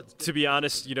 That's to be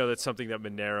honest, that's something that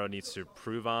Monero needs to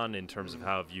improve on in terms of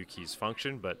how view keys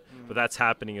function, but that's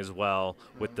happening as well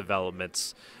with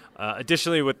developments.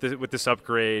 Additionally, with this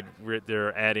upgrade,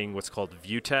 they're adding what's called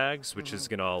view tags, which is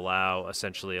going to allow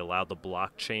the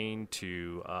blockchain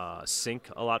to sync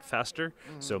a lot faster.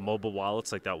 So mobile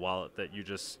wallets like that wallet that you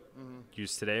just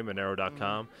used today,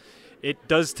 Monero.com. It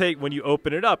does take, when you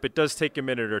open it up, it does take a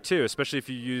minute or two, especially if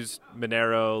you use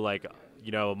Monero like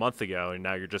a month ago, and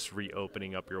now you're just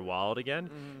reopening up your wallet again.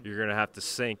 You're going to have to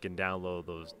sync and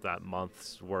download that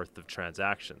month's worth of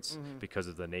transactions because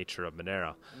of the nature of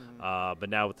Monero. But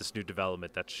now with this new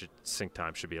development, sync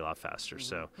time should be a lot faster.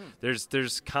 So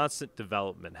there's constant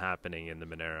development happening in the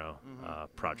Monero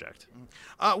project.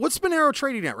 What's Monero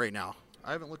trading at right now?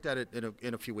 I haven't looked at it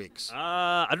in a few weeks.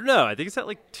 I don't know. I think it's at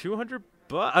like $200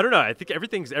 but I don't know. I think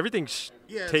everything's always-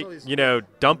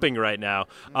 dumping right now.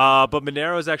 But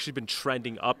Monero has actually been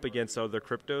trending up against other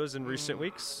cryptos in recent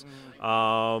weeks.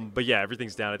 But yeah,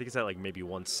 everything's down. I think it's at like maybe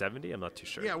 170. I'm not too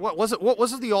sure. Yeah, what was it? What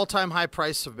was the all-time high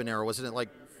price of Monero? Wasn't it like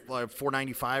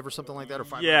 $4.95 or something like that, or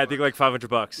 $500? Yeah, I think like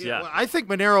 $500. Yeah. Well, I think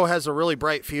Monero has a really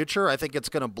bright future. I think it's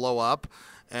going to blow up,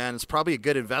 and it's probably a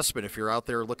good investment if you're out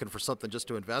there looking for something just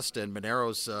to invest in.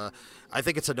 Monero's, I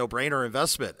think it's a no-brainer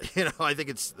investment. I think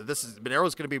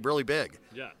Monero's going to be really big.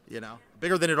 Yeah.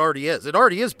 Bigger than it already is. It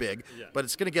already is big, but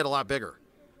it's going to get a lot bigger.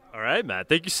 All right, Matt.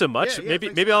 Thank you so much. Yeah,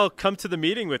 maybe I'll come to the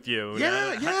meeting with you.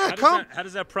 Come. How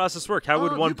does that process work? How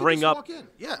would one bring up?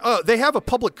 Yeah, they have a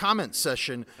public comment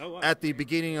session wow. at the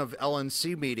beginning of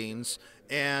LNC meetings.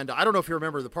 And I don't know if you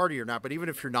remember the party or not, but even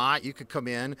if you're not, you could come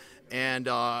in and,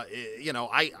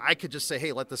 I could just say,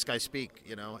 hey, let this guy speak,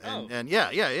 So you can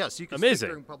Amazing. speak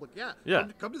during public. Yeah.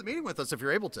 Come to the meeting with us if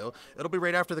you're able to. It'll be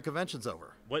right after the convention's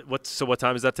over. So what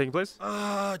time is that taking place?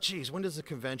 When does the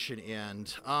convention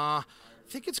end? I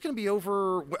think it's going to be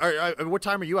over. What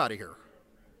time are you out of here?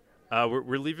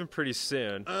 We're leaving pretty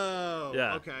soon. Oh,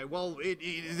 yeah. Okay. Well,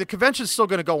 the convention's still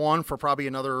going to go on for probably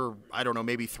another, I don't know,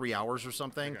 maybe 3 hours or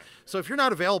something. Okay. So if you're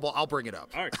not available, I'll bring it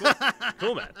up. All right, cool.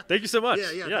 Cool, man. Thank you so much.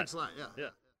 Yeah, thanks a lot. Yeah.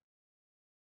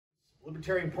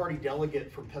 Libertarian Party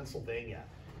delegate from Pennsylvania.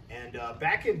 And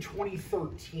back in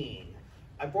 2013,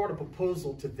 I brought a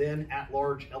proposal to then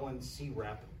at-large LNC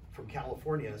rep from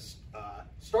California,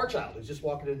 Starchild, who's just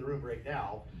walking in the room right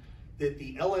now, that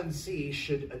the LNC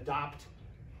should adopt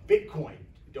Bitcoin,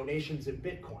 donations in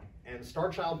Bitcoin. And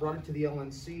Starchild brought it to the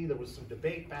LNC. There was some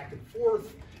debate back and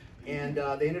forth, and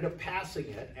they ended up passing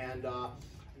it. And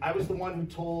I was the one who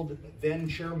told then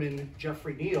Chairman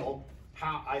Jeffrey Neal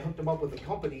how I hooked him up with a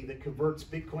company that converts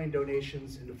Bitcoin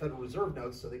donations into Federal Reserve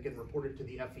notes so they can report it to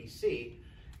the FEC.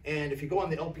 And if you go on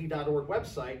the LP.org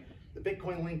website, the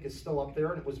Bitcoin link is still up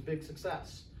there, and it was a big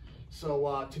success.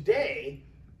 So today,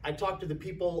 I talked to the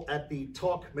people at the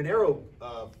Talk Monero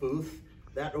booth.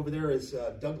 That over there is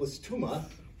Douglas Tuman,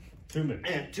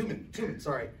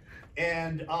 sorry.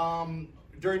 And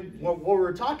during what we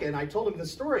were talking, I told him the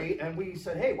story, and we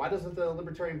said, hey, why doesn't the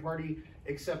Libertarian Party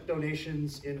accept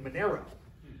donations in Monero?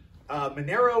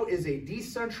 Monero is a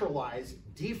decentralized,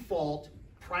 default,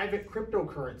 private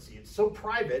cryptocurrency. It's so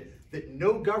private that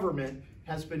no government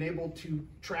has been able to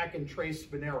track and trace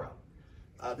Monero.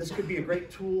 This could be a great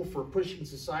tool for pushing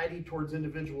society towards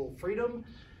individual freedom.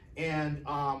 And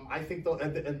I think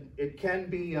it can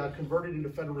be converted into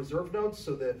Federal Reserve notes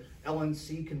so the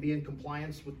LNC can be in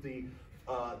compliance with the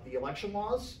election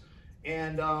laws.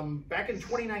 And back in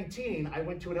 2019, I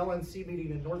went to an LNC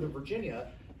meeting in Northern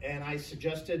Virginia, and I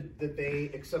suggested that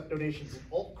they accept donations in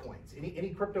altcoins.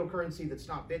 Any cryptocurrency that's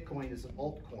not Bitcoin is an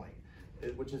altcoin,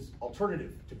 which is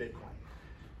alternative to Bitcoin.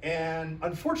 And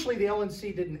unfortunately, the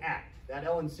LNC didn't act. That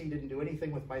LNC didn't do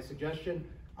anything with my suggestion.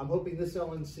 I'm hoping this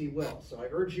LNC will. So I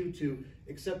urge you to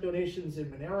accept donations in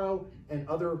Monero and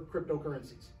other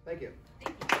cryptocurrencies. Thank you.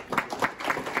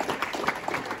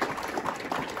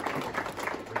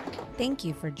 Thank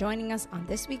you for joining us on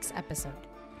this week's episode.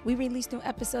 We release new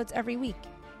episodes every week.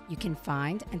 You can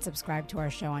find and subscribe to our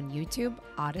show on YouTube,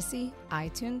 Odyssey,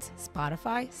 iTunes,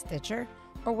 Spotify, Stitcher,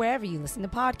 or wherever you listen to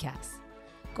podcasts.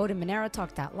 Go to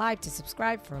MoneroTalk.live to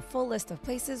subscribe for a full list of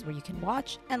places where you can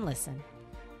watch and listen.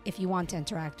 If you want to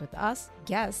interact with us,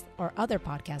 guests, or other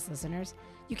podcast listeners,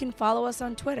 you can follow us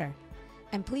on Twitter.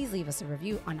 And please leave us a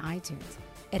review on iTunes.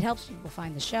 It helps people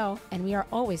find the show, and we are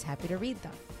always happy to read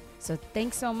them. So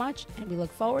thanks so much, and we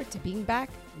look forward to being back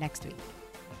next week.